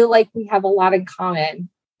 I feel like we have a lot in common,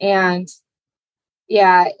 and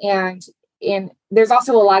and there's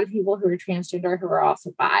also a lot of people who are transgender who are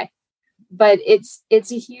also bi, but it's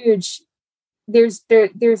a huge, there's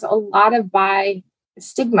a lot of bi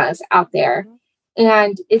stigmas out there,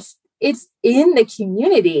 and it's in the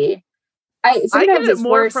community. I get it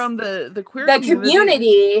more from the queer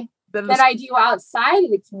community than I do outside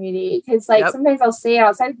of the community, because like sometimes I'll say it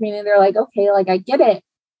outside of the community, they're like, okay, like I get it,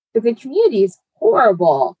 but the community is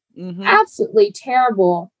horrible, absolutely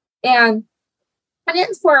terrible, and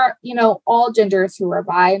it's for, you know, all genders who are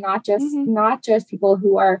bi, not just people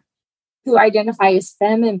who identify as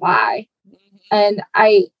femme and bi. And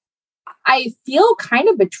I feel kind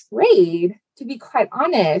of betrayed, to be quite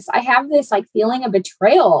honest. I have this like feeling of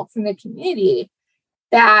betrayal from the community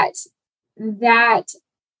that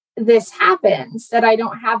this happens, that I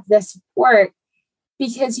don't have the support,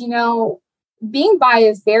 because, you know, being bi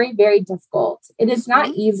is very, very difficult. It is not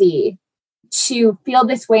easy to feel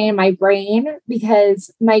this way in my brain,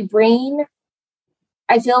 because my brain,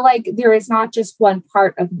 I feel like there is not just one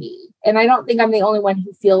part of me. And I don't think I'm the only one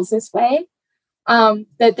who feels this way.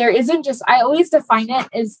 That there isn't just, I always define it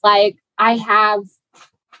as like, I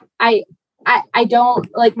don't,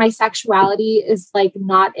 like, my sexuality is like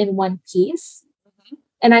not in one piece.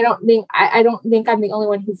 And I don't think I'm the only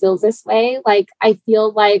one who feels this way. Like, I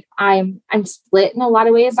feel like I'm split in a lot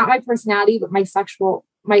of ways, not my personality, but my sexual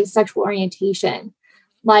orientation.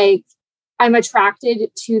 Like, I'm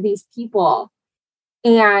attracted to these people,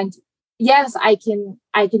 and yes, I can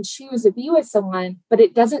choose to be with someone, but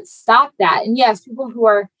it doesn't stop that. And yes, people who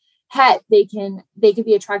are het, they can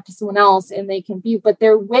be attracted to someone else, and they can be, but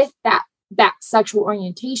they're with that sexual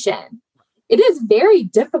orientation. It is very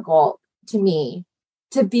difficult to me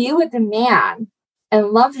to be with a man and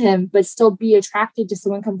love him, but still be attracted to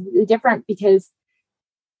someone completely different, because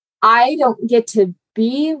I don't get to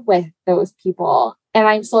be with those people, and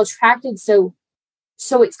I'm still attracted. So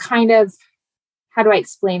it's kind of, how do I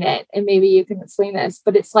explain it? And maybe you can explain this,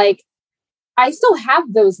 but it's like, I still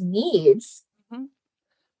have those needs.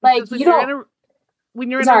 Like, when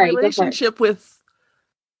you're in a relationship with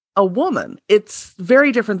a woman, it's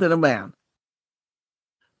very different than a man.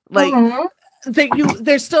 Like,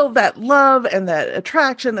 there's still that love and that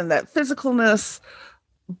attraction and that physicalness,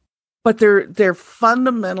 but they're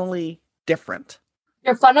fundamentally different.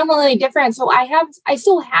 They're fundamentally different. So I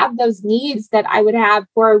still have those needs that I would have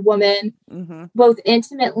for a woman, both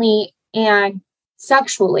intimately and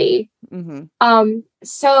sexually.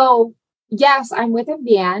 So yes, I'm with a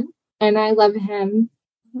man and I love him,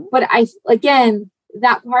 but again,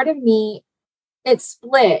 that part of me, it's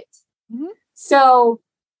split. So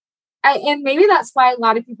and maybe that's why a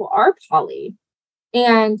lot of people are poly,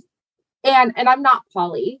 and I'm not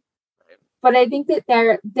poly, but I think that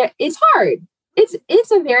it's hard.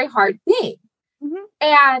 It's a very hard thing.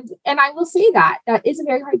 And I will say that is a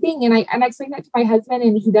very hard thing. And I explain that to my husband,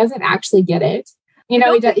 and he doesn't actually get it. You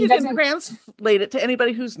know, he doesn't translate it to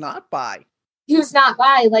anybody who's not bi. Who's not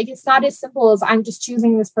bi. Like, it's not as simple as I'm just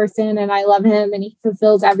choosing this person and I love him and he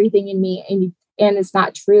fulfills everything in me, and it's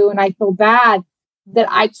not true. And I feel bad that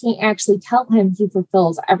I can't actually tell him he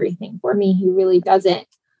fulfills everything for me. He really doesn't.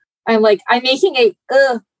 I'm making a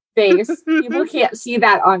face. People can't see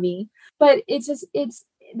that on me, but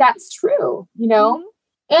that's true, you know?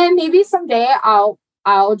 And maybe someday I'll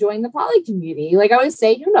join the poly community. Like I always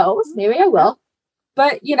say, who knows? Maybe I will.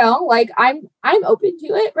 But, you know, like I'm open to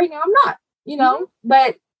it. Right now I'm not, you know,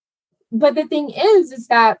 but the thing is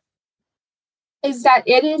that is that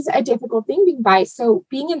it is a difficult thing being bi. So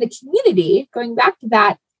being in the community, going back to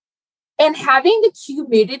that, and having the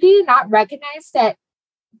community not recognize that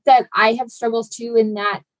I have struggles too, in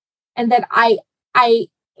that, and that I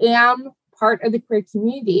am part of the queer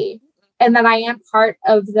community, and that I am part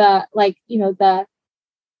of the, like, you know, the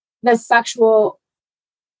sexual,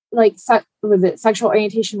 like, was it sexual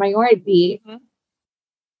orientation minority? Mm-hmm.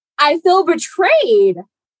 I feel betrayed.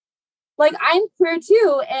 Like, I'm queer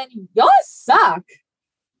too, and y'all suck.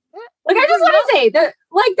 Like, I just want to say that,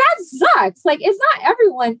 like, that sucks. Like, it's not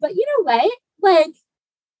everyone, but you know what? Like,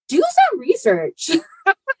 do some research. Do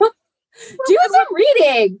some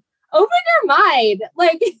reading. Open your mind.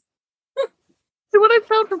 Like, so what I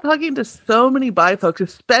found from talking to so many bi folks,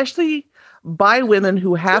 especially bi women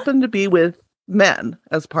who happen to be with men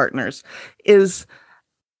as partners, is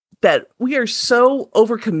that we are so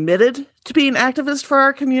overcommitted to being activists for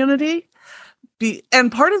our community.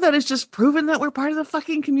 And part of that is just proving that we're part of the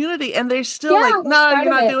fucking community. And they're still like, no, you're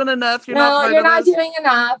not doing enough. You're not doing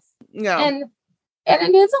enough. No. And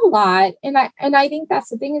it is a lot. And I think that's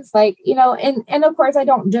the thing, is like, you know, and of course I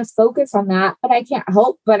don't just focus on that, but I can't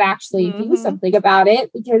help but actually do something about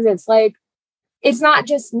it, because it's like, it's not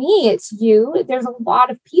just me, it's you. There's a lot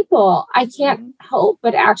of people. I can't help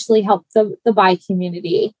but actually help the bi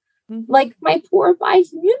community. Like, my poor bi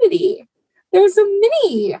community. There's so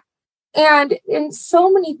many. And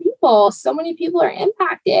so many people are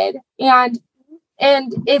impacted, and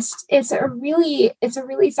it's a really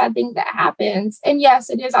sad thing that happens. And yes,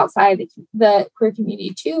 it is outside the queer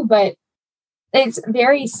community too, but it's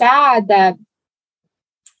very sad that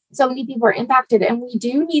so many people are impacted, and we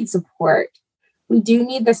do need support. We do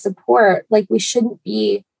need the support. Like, we shouldn't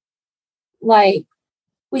be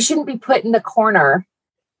put in the corner.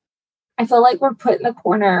 I feel like we're put in the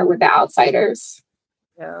corner with the outsiders.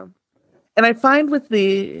 Yeah. And I find with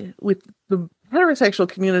the heterosexual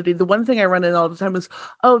community, the one thing I run in all the time is,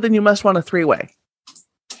 oh, then you must want a three-way.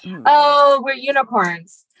 Oh, we're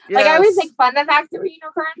unicorns. Yes. Like, I always make fun of the fact that we're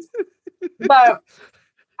unicorns, but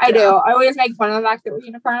I always make fun of the fact that we're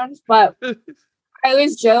unicorns, but I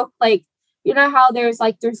always joke, like, you know how there's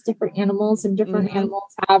different animals, and different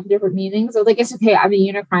animals have different meanings. So, like, it's okay, I'm a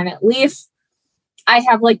unicorn. At least I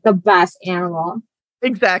have, like, the best animal.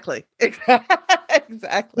 Exactly.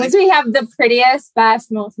 Once we have the prettiest,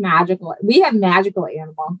 best, most magical, we have magical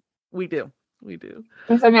animal. We do.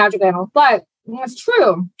 It's a magical animal, but it's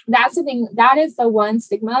true. That's the thing. That is the one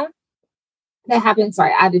stigma that happens.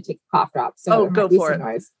 Sorry, I had to take a cough drop. So go for it.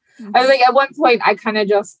 Noise. I was like, at one point, I kind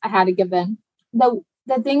of I had to give in. The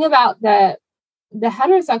thing about the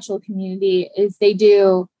heterosexual community is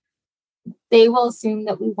they will assume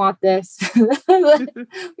that we want this. We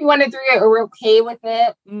want it through it, or we're okay with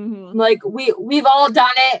it. Like, we've all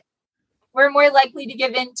done it. We're more likely to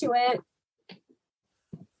give into it.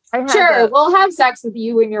 Sure, we'll have sex with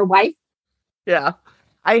you and your wife. Yeah.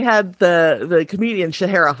 I had the comedian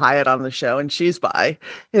Shahara Hyatt on the show, and she's bi,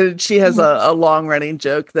 and she has a long running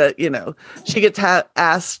joke that, you know, she gets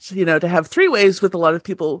asked, you know, to have three-ways with a lot of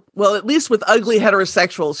people. Well, at least with ugly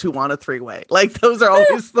heterosexuals who want a three-way. Like, those are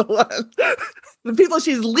always the ones, the people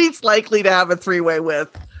she's least likely to have a three-way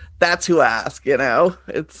with. That's who ask, you know.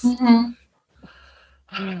 It's.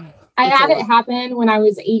 I had it happen when I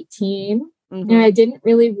was 18, and I didn't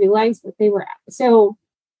really realize what they were. So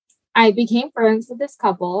I became friends with this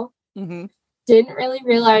couple, didn't really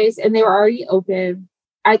realize, and they were already open.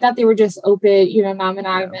 I thought they were just open, you know,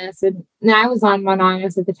 non-monogamous. And I was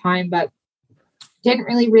non-monogamous at the time, but didn't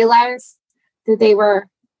really realize that they were,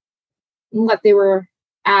 what they were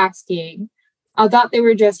asking. I thought they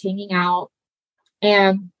were just hanging out.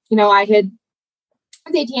 And, you know, I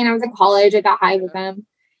was 18, I was in college, I got high with them.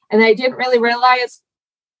 And I didn't really realize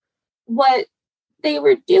what they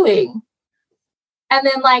were doing. And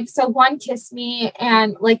then, like, so one kissed me,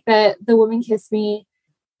 and like the woman kissed me,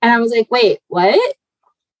 and I was like, wait, what?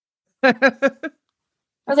 I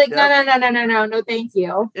was like, no, thank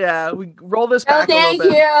you. Yeah, we roll this back a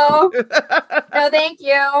little bit. No, thank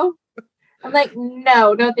you. I'm like,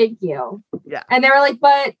 no, thank you. Yeah. And they were like,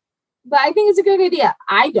 but I think it's a good idea.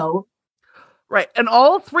 I don't. Right. And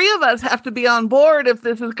all three of us have to be on board if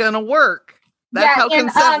this is going to work. That's how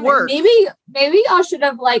consent works. Maybe I should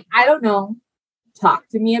have, like, I don't know, talk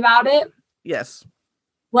to me about it. Yes.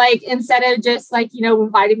 Like, instead of just, like, you know,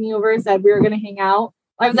 inviting me over and said we were going to hang out.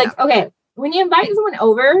 I was like, okay, when you invite someone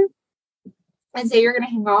over and say you're going to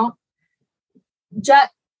hang out,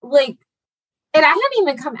 just like, and I hadn't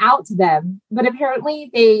even come out to them, but apparently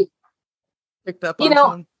they picked up on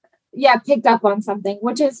something. Yeah, picked up on something,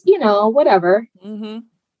 which is, you know, whatever. You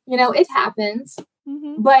know, it happens.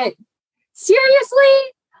 But seriously,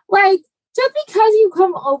 like, just because you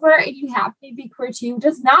come over and you happen to be queer too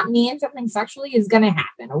does not mean something sexually is going to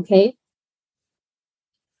happen. Okay.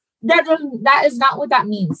 That is not what that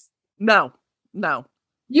means. No.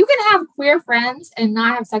 You can have queer friends and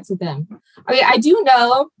not have sex with them. I mean, I do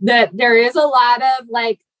know that there is a lot of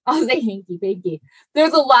like, I'll say hanky panky.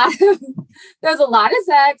 There's a lot of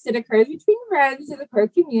sex that occurs between friends in the queer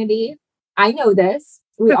community. I know this.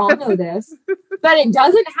 We all know this, but it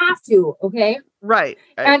doesn't have to. Okay. Right.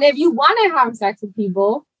 And if you want to have sex with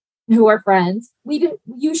people who are friends,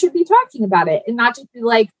 you should be talking about it and not just be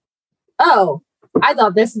like, oh, I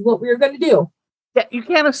thought this is what we were going to do. Yeah, you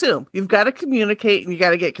can't assume. You've got to communicate and you got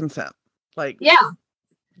to get consent. Like, yeah.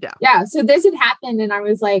 So this had happened, and I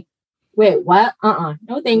was like, "Wait, what? No,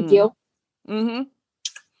 thank you. Mm-hmm.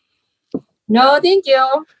 No, thank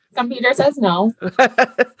you." Computer says no.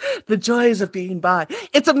 The joys of being bi.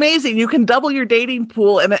 It's amazing. You can double your dating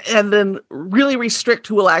pool and then really restrict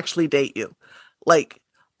who will actually date you. Like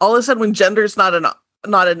all of a sudden, when gender is not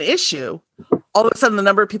an issue, all of a sudden the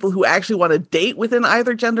number of people who actually want to date within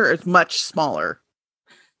either gender is much smaller.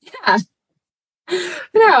 Yeah.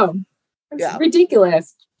 No, it's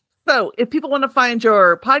ridiculous. So if people want to find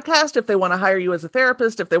your podcast, if they want to hire you as a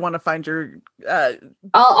therapist, if they want to find your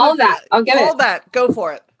all of that, I'll get all that. Go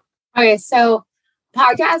for it. Okay, so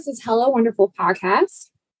podcast is Hello Wonderful Podcast.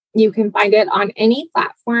 You can find it on any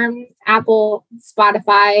platform, Apple,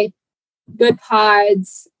 Spotify, Good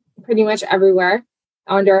Pods, pretty much everywhere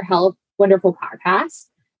under Hello Wonderful Podcast.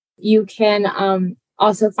 You can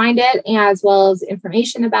also find it as well as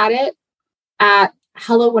information about it at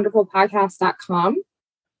hellowonderfulpodcast.com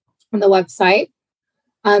on the website.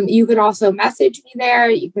 You can also message me there.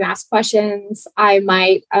 You can ask questions. I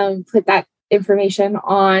might put that information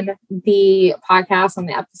on the podcast, on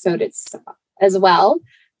the episode as well.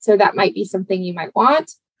 So that might be something you might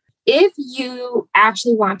want. If you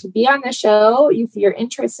actually want to be on the show, if you're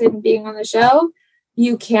interested in being on the show,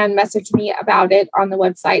 you can message me about it on the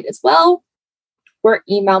website as well, or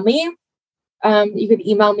email me. You can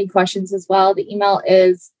email me questions as well. The email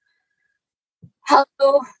is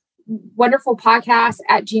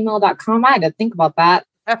hellowonderfulpodcast@gmail.com. I had to think about that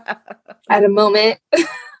at a moment.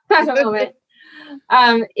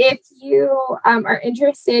 If you are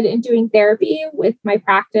interested in doing therapy with my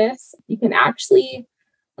practice, you can actually,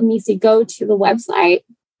 go to the website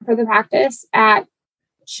for the practice at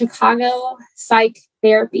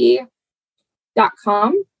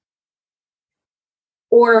chicagopsychtherapy.com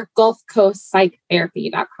or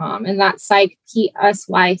gulfcoastpsychtherapy.com. And that's psych,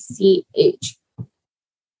 PSYCH.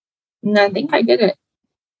 And I think I did it.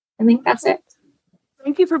 I think that's it.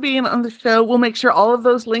 Thank you for being on the show. We'll make sure all of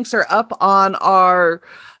those links are up on our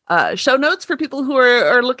show notes for people who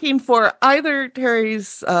are looking for either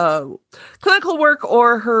Terry's clinical work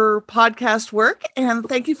or her podcast work. And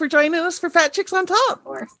thank you for joining us for Fat Chicks on Top.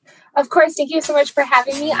 Of course. Thank you so much for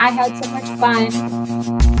having me. I had so much fun.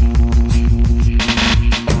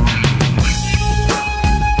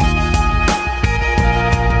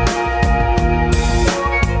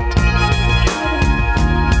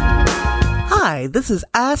 Hi, this is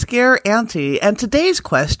Ask Your Auntie, and today's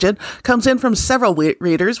question comes in from several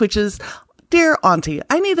readers, which is, Dear Auntie,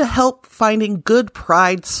 I need help finding good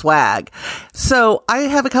pride swag. So I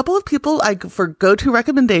have a couple of people for go-to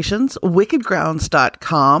recommendations,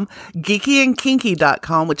 wickedgrounds.com,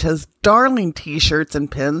 geekyandkinky.com, which has darling t-shirts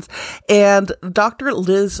and pins, and Dr.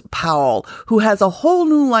 Liz Powell, who has a whole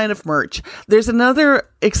new line of merch. There's another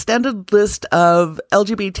extended list of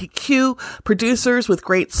LGBTQ producers with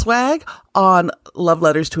great swag on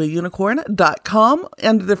loveletterstoaunicorn.com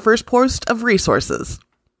and the first post of resources.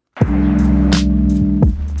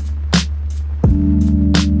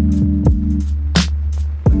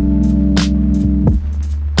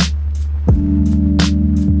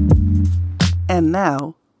 And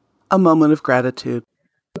now, a moment of gratitude.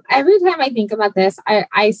 Every time I think about this,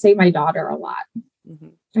 I say my daughter a lot. Mm-hmm.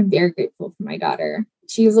 I'm very grateful for my daughter.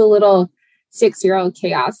 She's a little 6-year-old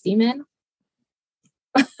chaos demon.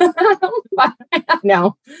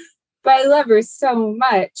 No, but I love her so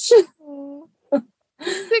much. 6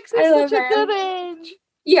 is such a good age.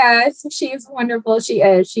 Yes, she's wonderful. She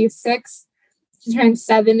is. She's 6. She turned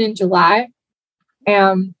 7 in July.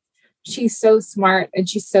 She's so smart and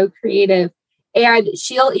she's so creative. And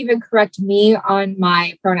she'll even correct me on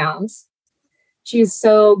my pronouns. She's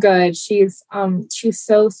so good. She's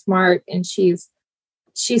so smart and she's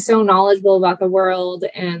so knowledgeable about the world,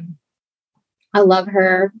 and I love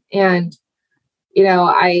her. And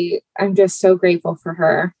I'm just so grateful for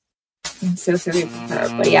her. I'm so grateful for her.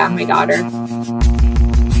 But yeah, my daughter.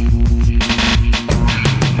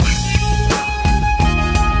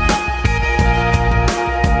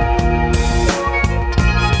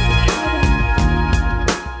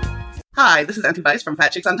 Hi, this is Auntie Vice from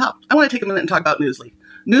Fat Chicks on Top. I want to take a minute and talk about Newsly.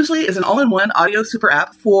 Newsly is an all-in-one audio super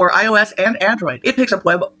app for iOS and Android. It picks up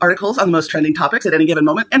web articles on the most trending topics at any given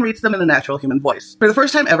moment and reads them in a natural human voice. For the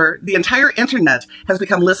first time ever, the entire internet has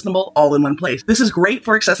become listenable all in one place. This is great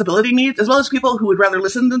for accessibility needs as well as people who would rather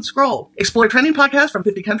listen than scroll. Explore trending podcasts from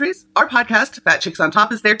 50 countries. Our podcast, Fat Chicks on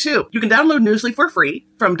Top, is there too. You can download Newsly for free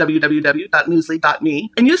from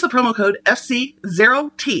www.newsly.me and use the promo code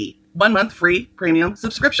FC0T. 1 month free premium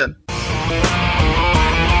subscription.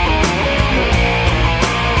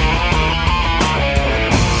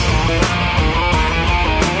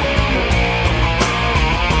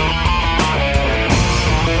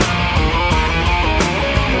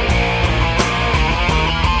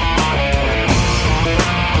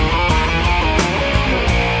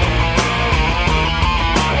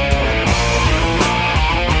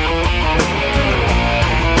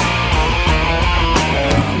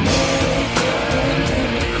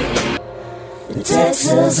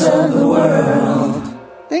 Texas of the world.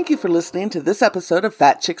 Thank you for listening to this episode of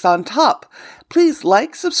Fat Chicks on Top. Please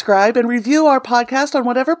like, subscribe, and review our podcast on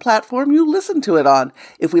whatever platform you listen to it on.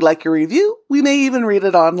 If we like your review, we may even read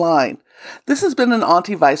it online. This has been an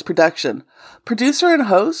Auntie Vice production. Producer and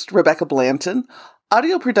host, Rebecca Blanton.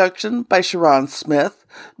 Audio production by Sharon Smith.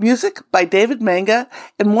 Music by David Manga.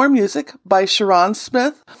 And more music by Sharon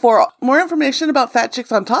Smith. For more information about Fat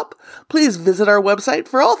Chicks on Top, please visit our website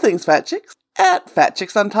for all things Fat Chicks at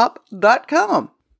fatchicksontop.com.